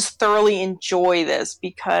we should just thoroughly enjoy this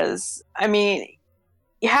because, I mean,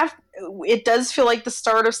 it does feel like the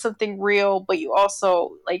start of something real, but you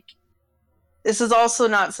also, like, this is also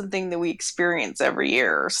not something that we experience every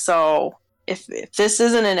year. So if this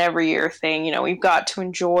isn't an every year thing, you know, we've got to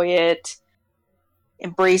enjoy it,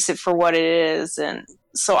 embrace it for what it is. And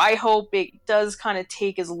so I hope it does kind of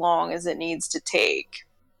take as long as it needs to take.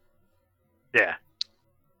 Yeah.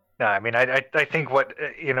 No, I mean, I think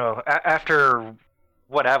after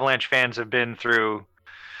what Avalanche fans have been through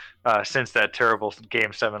since that terrible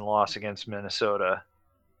Game 7 loss against Minnesota,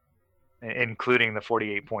 including the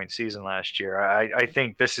 48-point season last year, I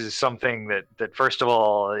think this is something that first of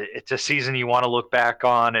all, it's a season you want to look back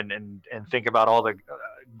on and think about all the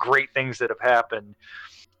great things that have happened.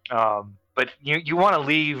 But you want to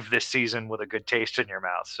leave this season with a good taste in your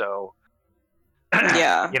mouth. So,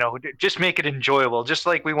 yeah, just make it enjoyable. Just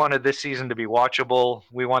like we wanted this season to be watchable,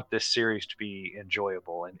 we want this series to be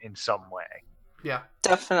enjoyable in some way. Yeah,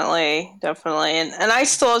 definitely. And I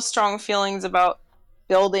still have strong feelings about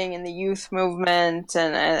building in the youth movement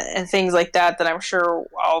and things like that I'm sure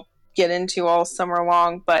I'll get into all summer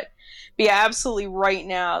long. But yeah, absolutely right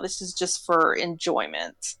now, this is just for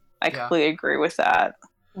enjoyment. I completely agree with that.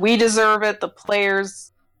 We deserve it. The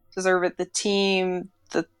players deserve it. The team,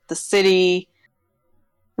 the city.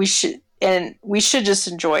 We should just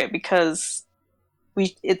enjoy it because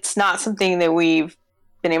it's not something that we've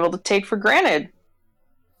been able to take for granted.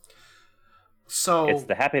 So it's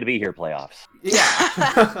the happy to be here playoffs.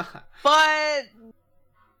 Yeah.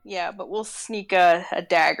 but we'll sneak a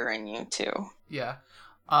dagger in you too. Yeah.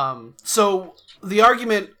 So the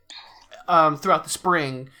argument throughout the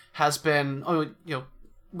spring has been,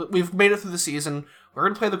 we've made it through the season. We're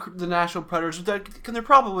going to play the Nashville Predators. They're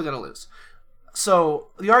probably going to lose.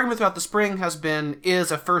 So the argument throughout the spring has been, is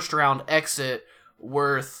a first round exit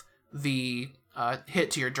worth the hit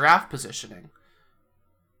to your draft positioning?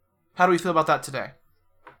 How do we feel about that today?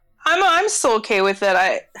 I'm still okay with it.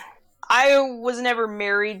 I was never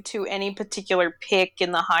married to any particular pick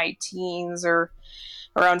in the high teens or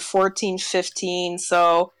around 14, 15,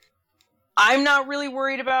 so I'm not really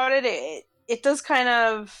worried about it. It does kind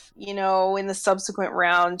of, in the subsequent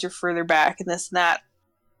rounds, you're further back and this and that.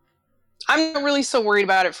 I'm not really so worried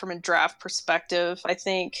about it from a draft perspective. I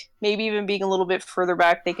think maybe even being a little bit further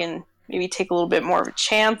back, they can maybe take a little bit more of a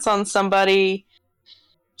chance on somebody.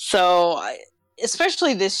 So,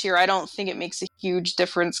 especially this year, I don't think it makes a huge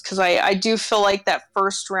difference because I do feel like that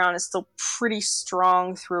first round is still pretty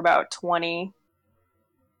strong through about 20.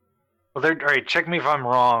 Well, all right, check me if I'm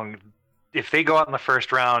wrong. If they go out in the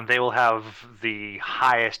first round, they will have the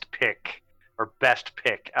highest pick or best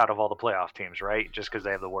pick out of all the playoff teams, right? Just because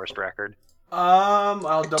they have the worst record.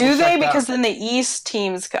 I'll double Do they? check that. Because then the East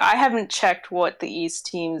teams, I haven't checked what the East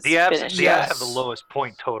teams The Avs, finished. the Yes. Avs have the lowest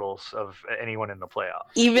point totals of anyone in the playoffs.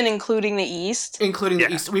 Even including the East? Including Yeah.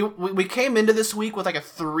 the East. We came into this week with like a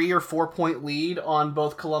 3 or 4 point lead on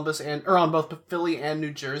both on both Philly and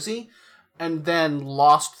New Jersey, and then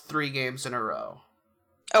lost 3 games in a row.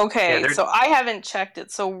 Okay, Yeah, so I haven't checked it.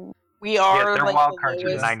 So we are their like wild the cards are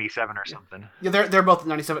lowest. 97 or something. Yeah, they're both at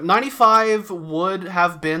 97. 95 would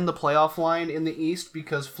have been the playoff line in the East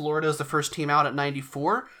because Florida is the first team out at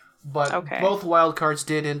 94, but Okay. both wild cards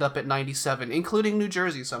did end up at 97, including New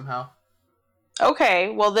Jersey somehow. Okay,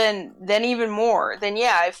 well then even more. Then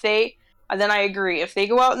yeah, then I agree. If they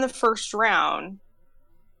go out in the first round,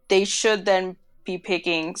 they should then be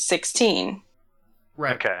picking 16.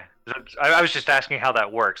 Right. Okay. I was just asking how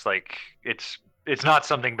that works. Like, it's not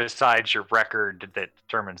something besides your record that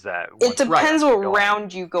determines that. It depends Right. what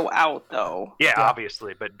round you go out, though. Yeah,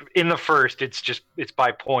 obviously. But in the first, it's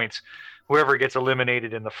by points. Whoever gets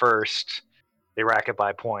eliminated in the first, they rack it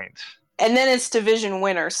by points. And then it's division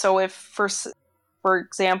winners. So if, for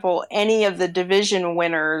example, any of the division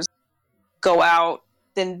winners go out,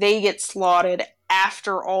 then they get slotted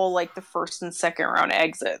after all, like, the first and second round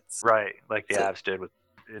exits. Right, like the Avs did with.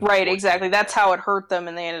 Right, exactly. That's how it hurt them,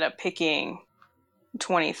 and they ended up picking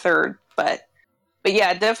 23rd. But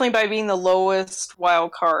yeah, definitely by being the lowest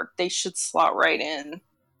wild card, they should slot right in.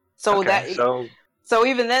 So so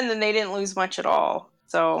even then they didn't lose much at all.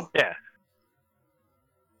 So yeah.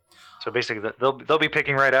 So basically, they'll be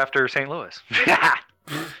picking right after St. Louis.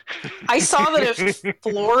 I saw that if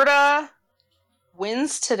Florida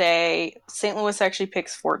wins today, St. Louis actually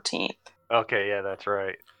picks 14th. Okay, yeah, that's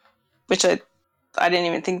right. Which I didn't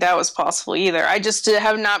even think that was possible either. I just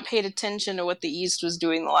have not paid attention to what the East was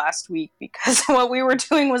doing the last week because what we were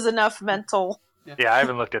doing was enough mental. Yeah, I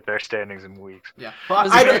haven't looked at their standings in weeks. Yeah,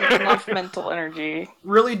 well, I don't enough mental energy.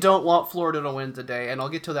 Really don't want Florida to win today, and I'll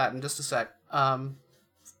get to that in just a sec.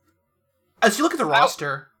 As you look at the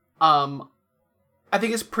roster, I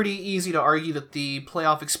think it's pretty easy to argue that the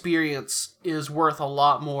playoff experience is worth a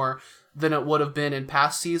lot more than it would have been in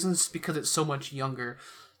past seasons because it's so much younger.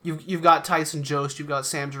 You've got Tyson Jost, you've got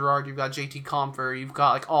Sam Girard, you've got JT Compher, you've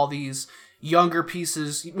got like all these younger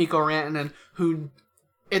pieces, Mikko Rantanen,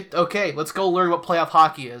 let's go learn what playoff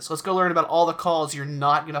hockey is. Let's go learn about all the calls you're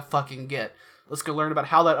not gonna fucking get. Let's go learn about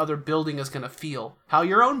how that other building is gonna feel, how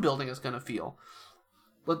your own building is gonna feel.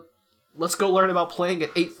 Let's go learn about playing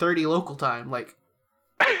at 8:30 local time. Like,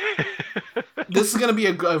 this is gonna be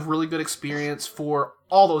a really good experience for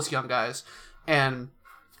all those young guys, and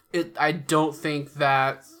I don't think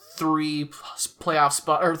that 3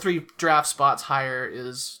 draft spots higher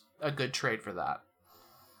is a good trade for that.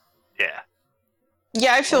 Yeah.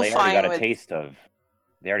 Yeah, I feel they fine already got with.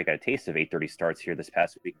 They already got a taste of 8:30 starts here this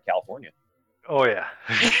past week in California. Oh yeah.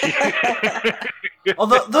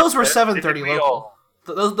 Although those were 7:30 local.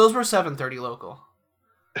 Those were 7:30 local.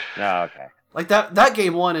 Oh, okay. Like that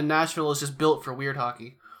game 1 in Nashville is just built for weird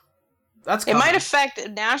hockey. It might affect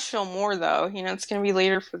Nashville more though. You know, it's going to be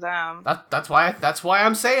later for them. That's why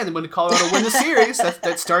I'm saying when Colorado win the series,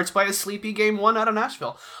 that starts by a sleepy game 1 out of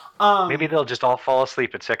Nashville. Maybe they'll just all fall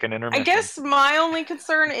asleep at second intermission. I guess my only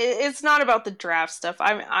concern it's not about the draft stuff.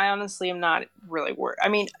 I honestly am not really worried. I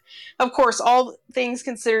mean, of course, all things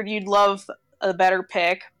considered, you'd love a better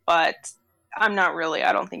pick, but I'm not really.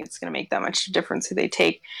 I don't think it's going to make that much difference who they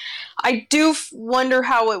take. I do wonder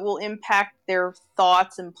how it will impact their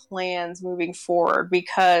thoughts and plans moving forward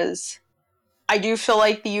because I do feel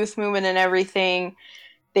like the youth movement and everything,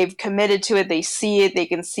 they've committed to it. They see it. They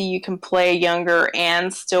can see you can play younger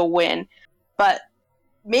and still win. But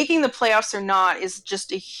making the playoffs or not is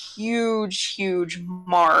just a huge, huge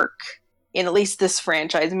mark in at least this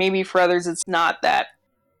franchise. Maybe for others it's not that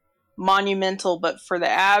monumental, but for the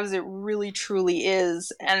Avs it really truly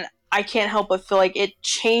is. And I can't help but feel like it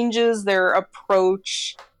changes their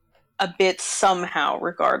approach a bit somehow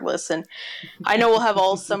regardless. And I know we'll have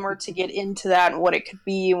all summer to get into that and what it could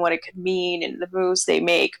be and what it could mean and the moves they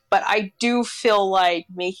make, but I do feel like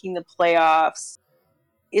making the playoffs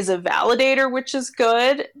is a validator, which is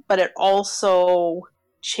good, but it also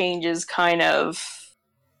changes kind of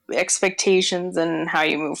expectations and how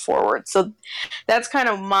you move forward. So that's kind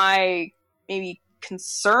of my maybe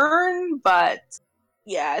concern, but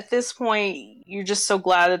yeah, at this point you're just so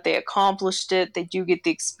glad that they accomplished it. They do get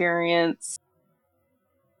the experience.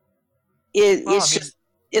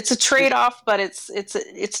 It's a trade-off, but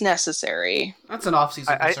it's necessary. That's an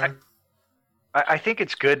off-season concern. I think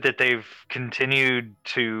it's good that they've continued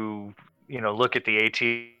to look at the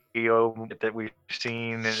ATO that we've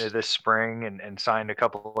seen this spring and signed a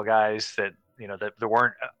couple of guys that that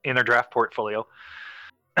weren't in their draft portfolio.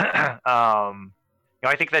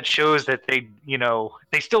 I think that shows that they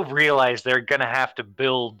still realize they're going to have to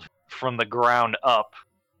build from the ground up,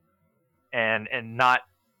 and not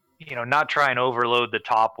try and overload the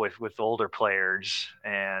top with older players.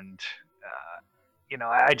 And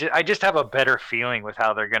I just have a better feeling with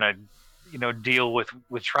how they're going to deal with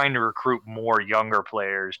trying to recruit more younger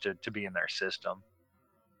players to be in their system.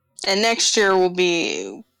 And next year will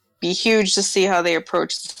be huge to see how they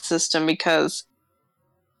approach the system, because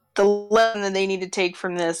the lesson that they need to take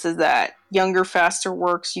from this is that younger, faster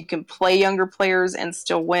works. You can play younger players and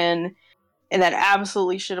still win, and that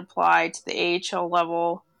absolutely should apply to the AHL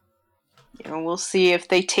level. We'll see if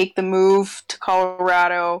they take the move to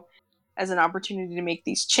Colorado as an opportunity to make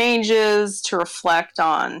these changes, to reflect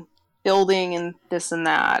on building and this and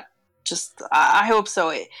that. Just, I hope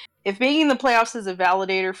so. If making the playoffs is a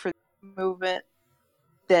validator for the movement,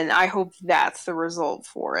 then I hope that's the result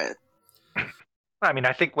for it. I mean,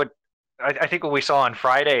 I think what we saw on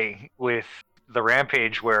Friday with the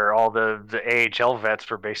Rampage, where all the AHL vets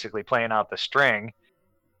were basically playing out the string,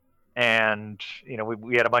 and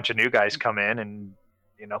we had a bunch of new guys come in and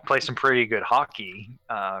play some pretty good hockey.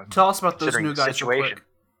 Tell us about those new guys real quick.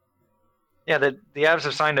 Yeah, the Avs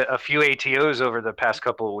have signed a few ATOs over the past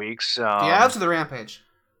couple of weeks. The Avs or the Rampage?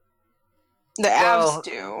 The Avs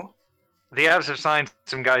do. The Avs have signed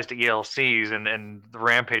some guys to ELCs, and the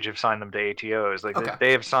Rampage have signed them to ATOs.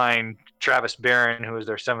 They have signed Travis Barron, who was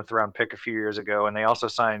their 7th round pick a few years ago, and they also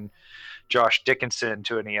signed Josh Dickinson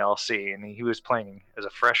to an ELC, and he was playing as a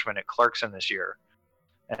freshman at Clarkson this year.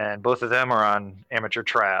 And both of them are on amateur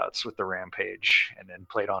tryouts with the Rampage, and then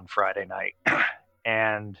played on Friday night.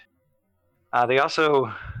 And they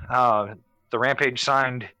also, the Rampage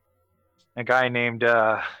signed a guy named,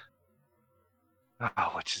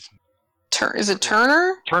 what's his name? Is it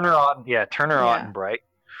Turner? Turner Ottenbright,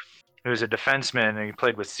 who's a defenseman, and he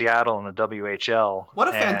played with Seattle in the WHL. What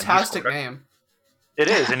a fantastic name. It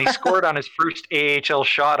is, and he scored on his first AHL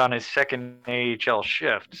shot on his second AHL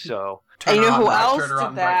shift. So, and you know who else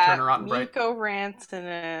did that? Mikko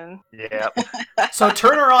Rantanen. Yeah. So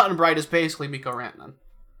Turner Ottenbright is basically Mikko Rantanen.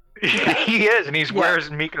 He is, and he wears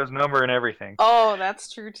Mikko's number and everything. Oh,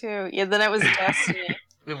 that's true too. Yeah, then it was destiny.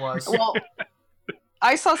 It was. Well,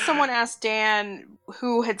 I saw someone ask Dan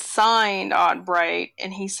who had signed Ottenbright,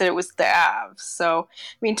 and he said it was the Avs. So,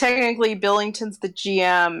 I mean, technically, Billington's the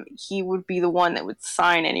GM. He would be the one that would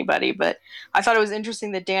sign anybody. But I thought it was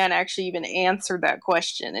interesting that Dan actually even answered that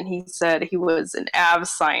question, and he said he was an Avs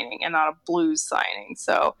signing and not a Blues signing.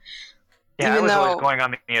 So, yeah, I was always going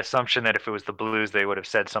on the assumption that if it was the Blues, they would have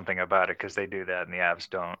said something about it, because they do that, and the Avs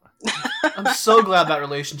don't. I'm so glad that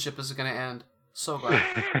relationship is going to end. So glad.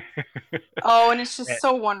 Oh, and it's just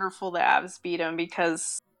so wonderful the Avs beat him,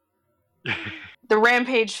 because the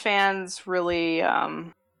Rampage fans really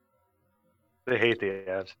they hate the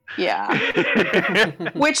Avs. Yeah.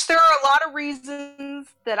 Which there are a lot of reasons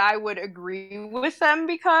that I would agree with them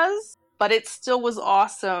but it still was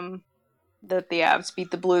awesome that the Avs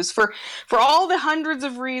beat the Blues for all the hundreds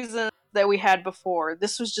of reasons that we had before.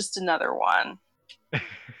 This was just another one.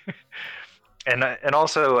 And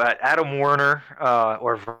also Adam Werner,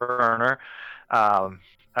 or Werner, out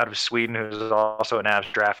of Sweden, who's also an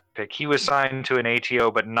Avs draft pick. He was signed to an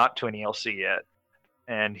ATO, but not to an ELC yet.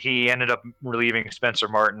 And he ended up relieving Spencer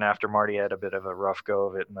Martin after Marty had a bit of a rough go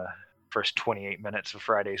of it in the first 28 minutes of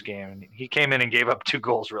Friday's game. And he came in and gave up 2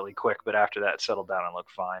 goals really quick, but after that settled down and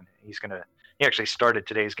looked fine. He actually started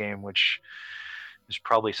today's game, which is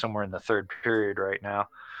probably somewhere in the 3rd period right now.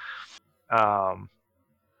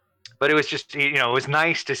 But it was just, it was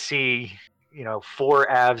nice to see, 4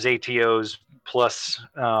 Avs ATOs plus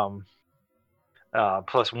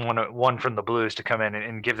one from the Blues to come in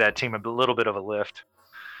and give that team a little bit of a lift.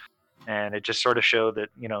 And it just sort of showed that,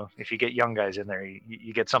 if you get young guys in there,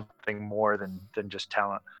 you get something more than just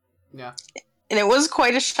talent. Yeah. And it was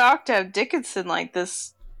quite a shock to have Dickinson like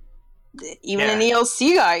this. Even an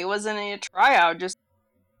ELC guy. He wasn't in a tryout. Just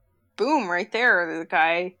boom, right there. The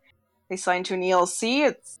guy they signed to an ELC.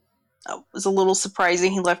 It was a little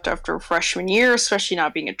surprising he left after a freshman year, especially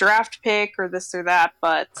not being a draft pick or this or that.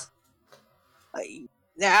 But the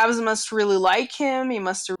Avs must really like him. He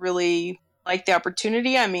must have really liked the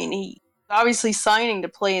opportunity. I mean, he's obviously signing to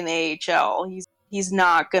play in the AHL. He's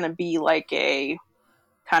not going to be like a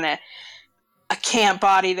kind of a camp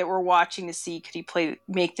body that we're watching to see could he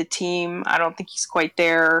make the team. I don't think he's quite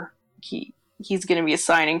there. He's going to be a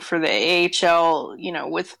signing for the AHL,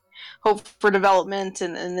 with hope for development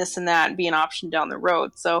and this and that, and be an option down the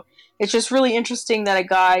road. So it's just really interesting that a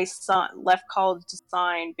guy left college to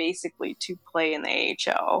sign basically to play in the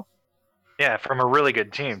AHL. Yeah, from a really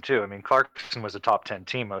good team too. I mean, Clarkson was a top 10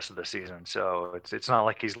 team most of the season, so it's not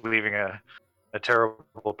like he's leaving a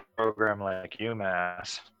terrible program like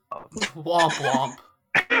UMass. Womp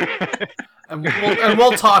womp. And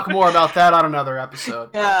we'll talk more about that on another episode.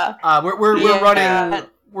 Yeah.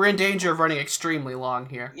 We're in danger of running extremely long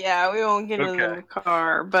here. Yeah, we won't get into the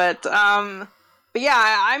car, but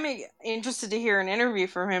yeah, I'm interested to hear an interview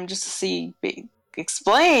from him just to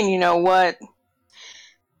explain,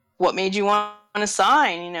 what made you want to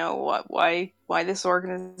sign, why this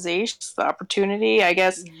organization, the opportunity. I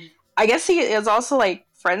guess he is also like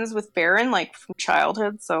friends with Barron, like from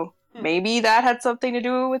childhood, so maybe that had something to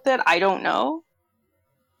do with it. I don't know.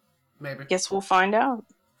 Maybe. Guess we'll find out.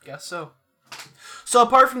 Guess so. So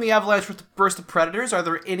apart from the Avalanche versus the Predators, are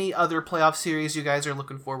there any other playoff series you guys are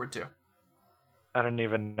looking forward to? I don't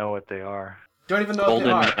even know what they are. Don't even know what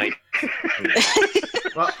they are. Knight.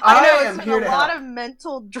 Well, I know am it's here been to a lot help. of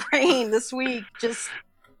mental drain this week.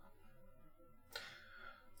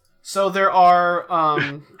 So there are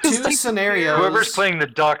two scenarios. Whoever's playing the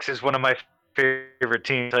Ducks is one of my favorite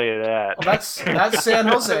teams. I'll tell you that. Well, that's San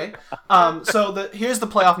Jose. So here's the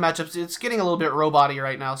playoff matchups. It's getting a little bit robot-y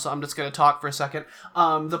right now, so I'm just going to talk for a second.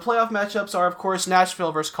 The playoff matchups are, of course,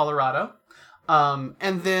 Nashville versus Colorado.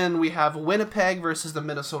 And then we have Winnipeg versus the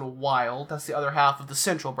Minnesota Wild. That's the other half of the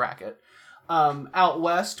central bracket. Out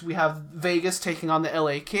west, we have Vegas taking on the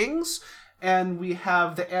LA Kings. And we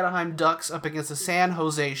have the Anaheim Ducks up against the San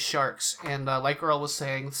Jose Sharks. And like Earl was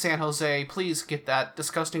saying, San Jose, please get that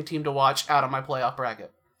disgusting team to watch out of my playoff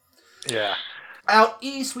bracket. Yeah. Out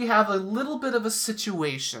east, we have a little bit of a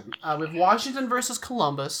situation. We have Washington versus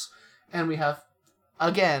Columbus. And we have,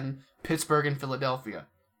 again, Pittsburgh and Philadelphia.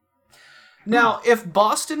 Now, if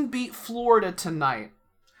Boston beat Florida tonight,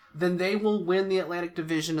 then they will win the Atlantic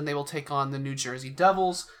Division and they will take on the New Jersey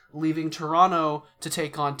Devils, leaving Toronto to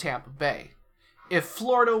take on Tampa Bay. If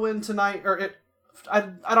Florida win tonight, I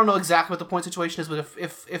don't know exactly what the point situation is, but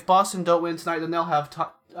if Boston don't win tonight, then they'll have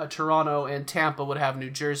Toronto, and Tampa would have New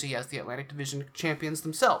Jersey as the Atlantic Division champions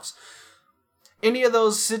themselves. Any of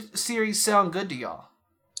those series sound good to y'all?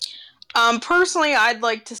 Personally, I'd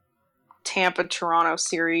like to Tampa-Toronto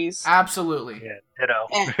series. Absolutely. Yeah, ditto.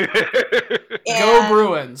 Go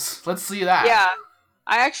Bruins. Let's see that. Yeah.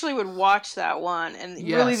 I actually would watch that one, and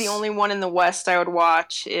really the only one in the West I would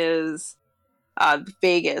watch is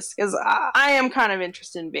Vegas, because I am kind of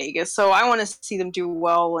interested in Vegas, so I want to see them do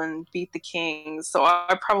well and beat the Kings, so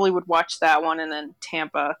I probably would watch that one, and then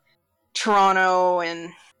Tampa, Toronto, and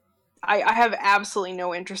I have absolutely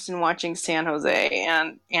no interest in watching San Jose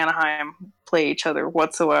and Anaheim play each other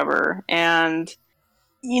whatsoever, and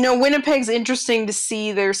Winnipeg's interesting to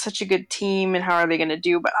see. They're such a good team, and how are they going to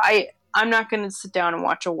do, but I'm not going to sit down and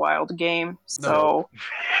watch a Wild game, so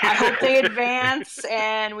I hope they advance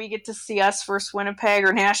and we get to see us versus Winnipeg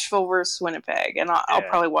or Nashville versus Winnipeg, and I'll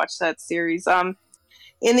probably watch that series.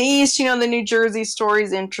 In the East, the New Jersey story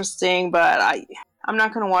is interesting, but I'm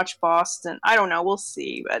not going to watch Boston. I don't know. We'll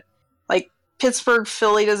see, but Pittsburgh,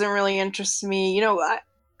 Philly doesn't really interest me.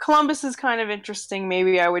 Columbus is kind of interesting.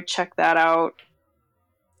 Maybe I would check that out.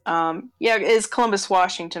 Is Columbus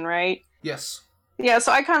Washington, right? Yes. Yeah,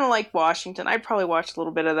 so I kind of like Washington. I'd probably watch a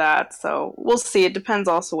little bit of that. So we'll see. It depends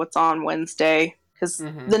also what's on Wednesday. Because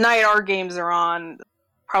the night our games are on,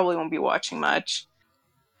 probably won't be watching much.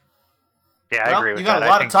 Yeah, I agree with that. You got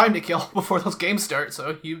a lot of time to kill before those games start,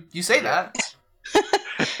 so you say that.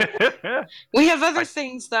 We have other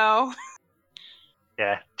things, though.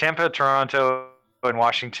 Yeah, Tampa, Toronto, and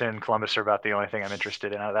Washington, Columbus are about the only thing I'm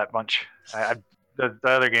interested in out of that bunch. The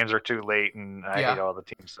other games are too late, and I hate all the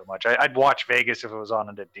teams so much. I'd watch Vegas if it was on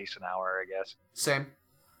at a decent hour, I guess. Same.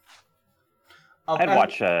 I'd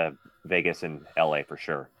watch Vegas and LA for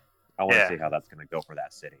sure. I want to see how that's going to go for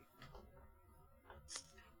that city.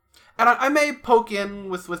 And I may poke in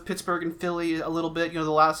with Pittsburgh and Philly a little bit. The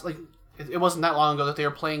last it wasn't that long ago that they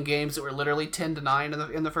were playing games that were literally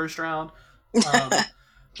 10-9 in the first round.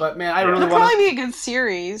 But man, I really want. It'll probably be a good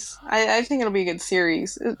series. I think it'll be a good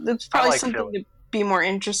series. It's probably something to be more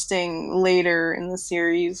interesting later in the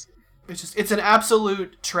series. It's an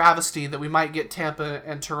absolute travesty that we might get Tampa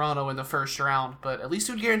and Toronto in the first round, but at least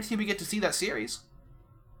it would guarantee we get to see that series.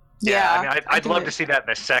 Yeah, I'd love to see that in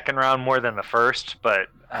the second round more than the first, but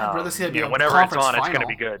I'd rather see it whenever it's on, it's going to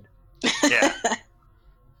be good. Yeah,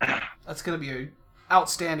 that's going to be an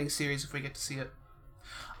outstanding series if we get to see it.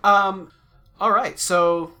 All right,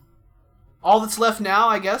 so all that's left now,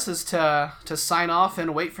 I guess, is to sign off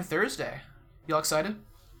and wait for Thursday. Y'all excited?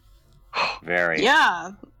 Very.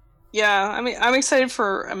 Yeah. I mean, I'm excited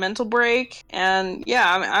for a mental break, and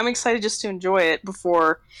I'm excited just to enjoy it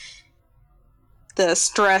before the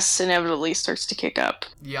stress inevitably starts to kick up.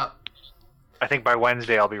 Yep. I think by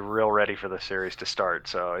Wednesday I'll be real ready for the series to start.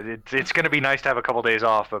 So it's going to be nice to have a couple days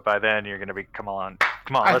off, but by then you're going to be, come on,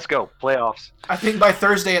 let's go, playoffs. I think by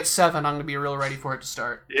Thursday at 7, I'm going to be real ready for it to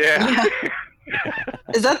start. Yeah.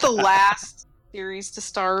 Is that the last series to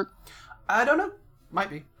start? I don't know.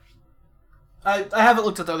 Might be. I haven't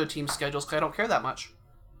looked at the other teams' schedules because I don't care that much.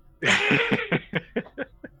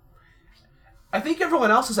 I think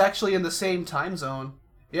everyone else is actually in the same time zone.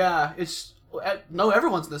 Yeah,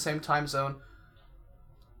 everyone's in the same time zone.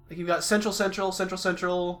 Like you've got Central,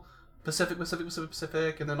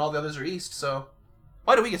 Pacific, and then all the others are East. So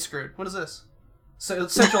why do we get screwed? What is this?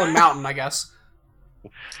 Central and Mountain, I guess.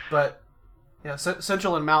 But yeah,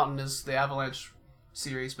 Central and Mountain is the Avalanche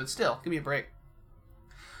series, but still, give me a break.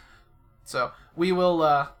 So we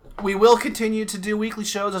will continue to do weekly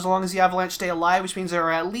shows as long as the Avalanche stay alive, which means there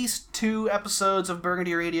are at least 2 episodes of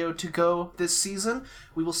Burgundy Radio to go this season.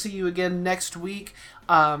 We will see you again next week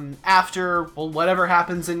after whatever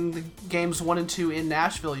happens in the games 1 and 2 in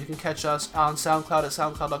Nashville. You can catch us on SoundCloud at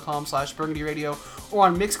soundcloud.com/BurgundyRadio or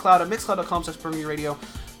on Mixcloud at mixcloud.com/BurgundyRadio.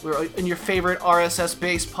 We're in your favorite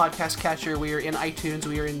RSS-based podcast catcher. We are in iTunes.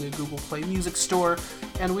 We are in the Google Play Music Store.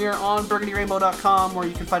 And we are on BurgundyRainbow.com, where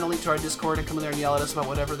you can find a link to our Discord and come in there and yell at us about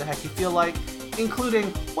whatever the heck you feel like, including,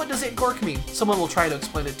 what does it gork mean? Someone will try to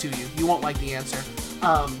explain it to you. You won't like the answer.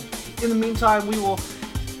 In the meantime, we will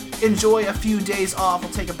enjoy a few days off.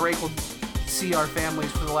 We'll take a break. We'll see our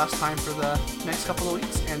families for the last time for the next couple of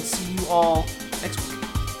weeks. And see you all next week.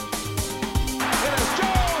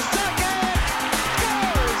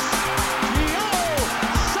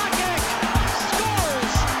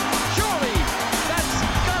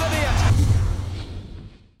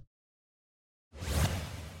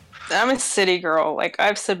 I'm a city girl. Like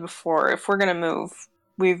I've said before, if we're gonna move,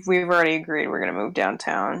 we've already agreed we're gonna move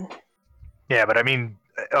downtown. Yeah, but I mean,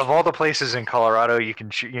 of all the places in Colorado, you can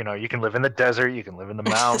you can live in the desert, you can live in the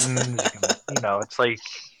mountains. It's like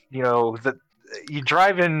you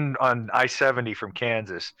drive in on I-70 from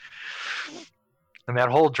Kansas, and that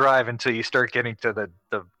whole drive until you start getting to the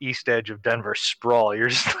east edge of Denver sprawl, you're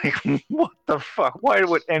just like, what the fuck? Why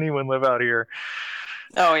would anyone live out here?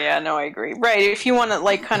 Oh yeah, no, I agree. Right, if you want to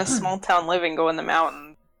like kind of small town living, go in the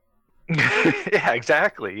mountains. Yeah,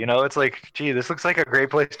 exactly. It's like, gee, this looks like a great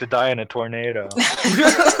place to die in a tornado.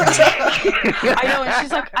 I know, and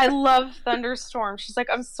she's like, I love thunderstorms. She's like,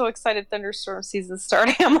 I'm so excited thunderstorm season's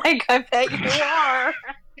starting. I'm like, I bet you are.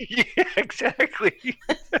 Yeah, exactly.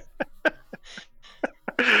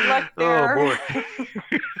 Luck there. Oh boy.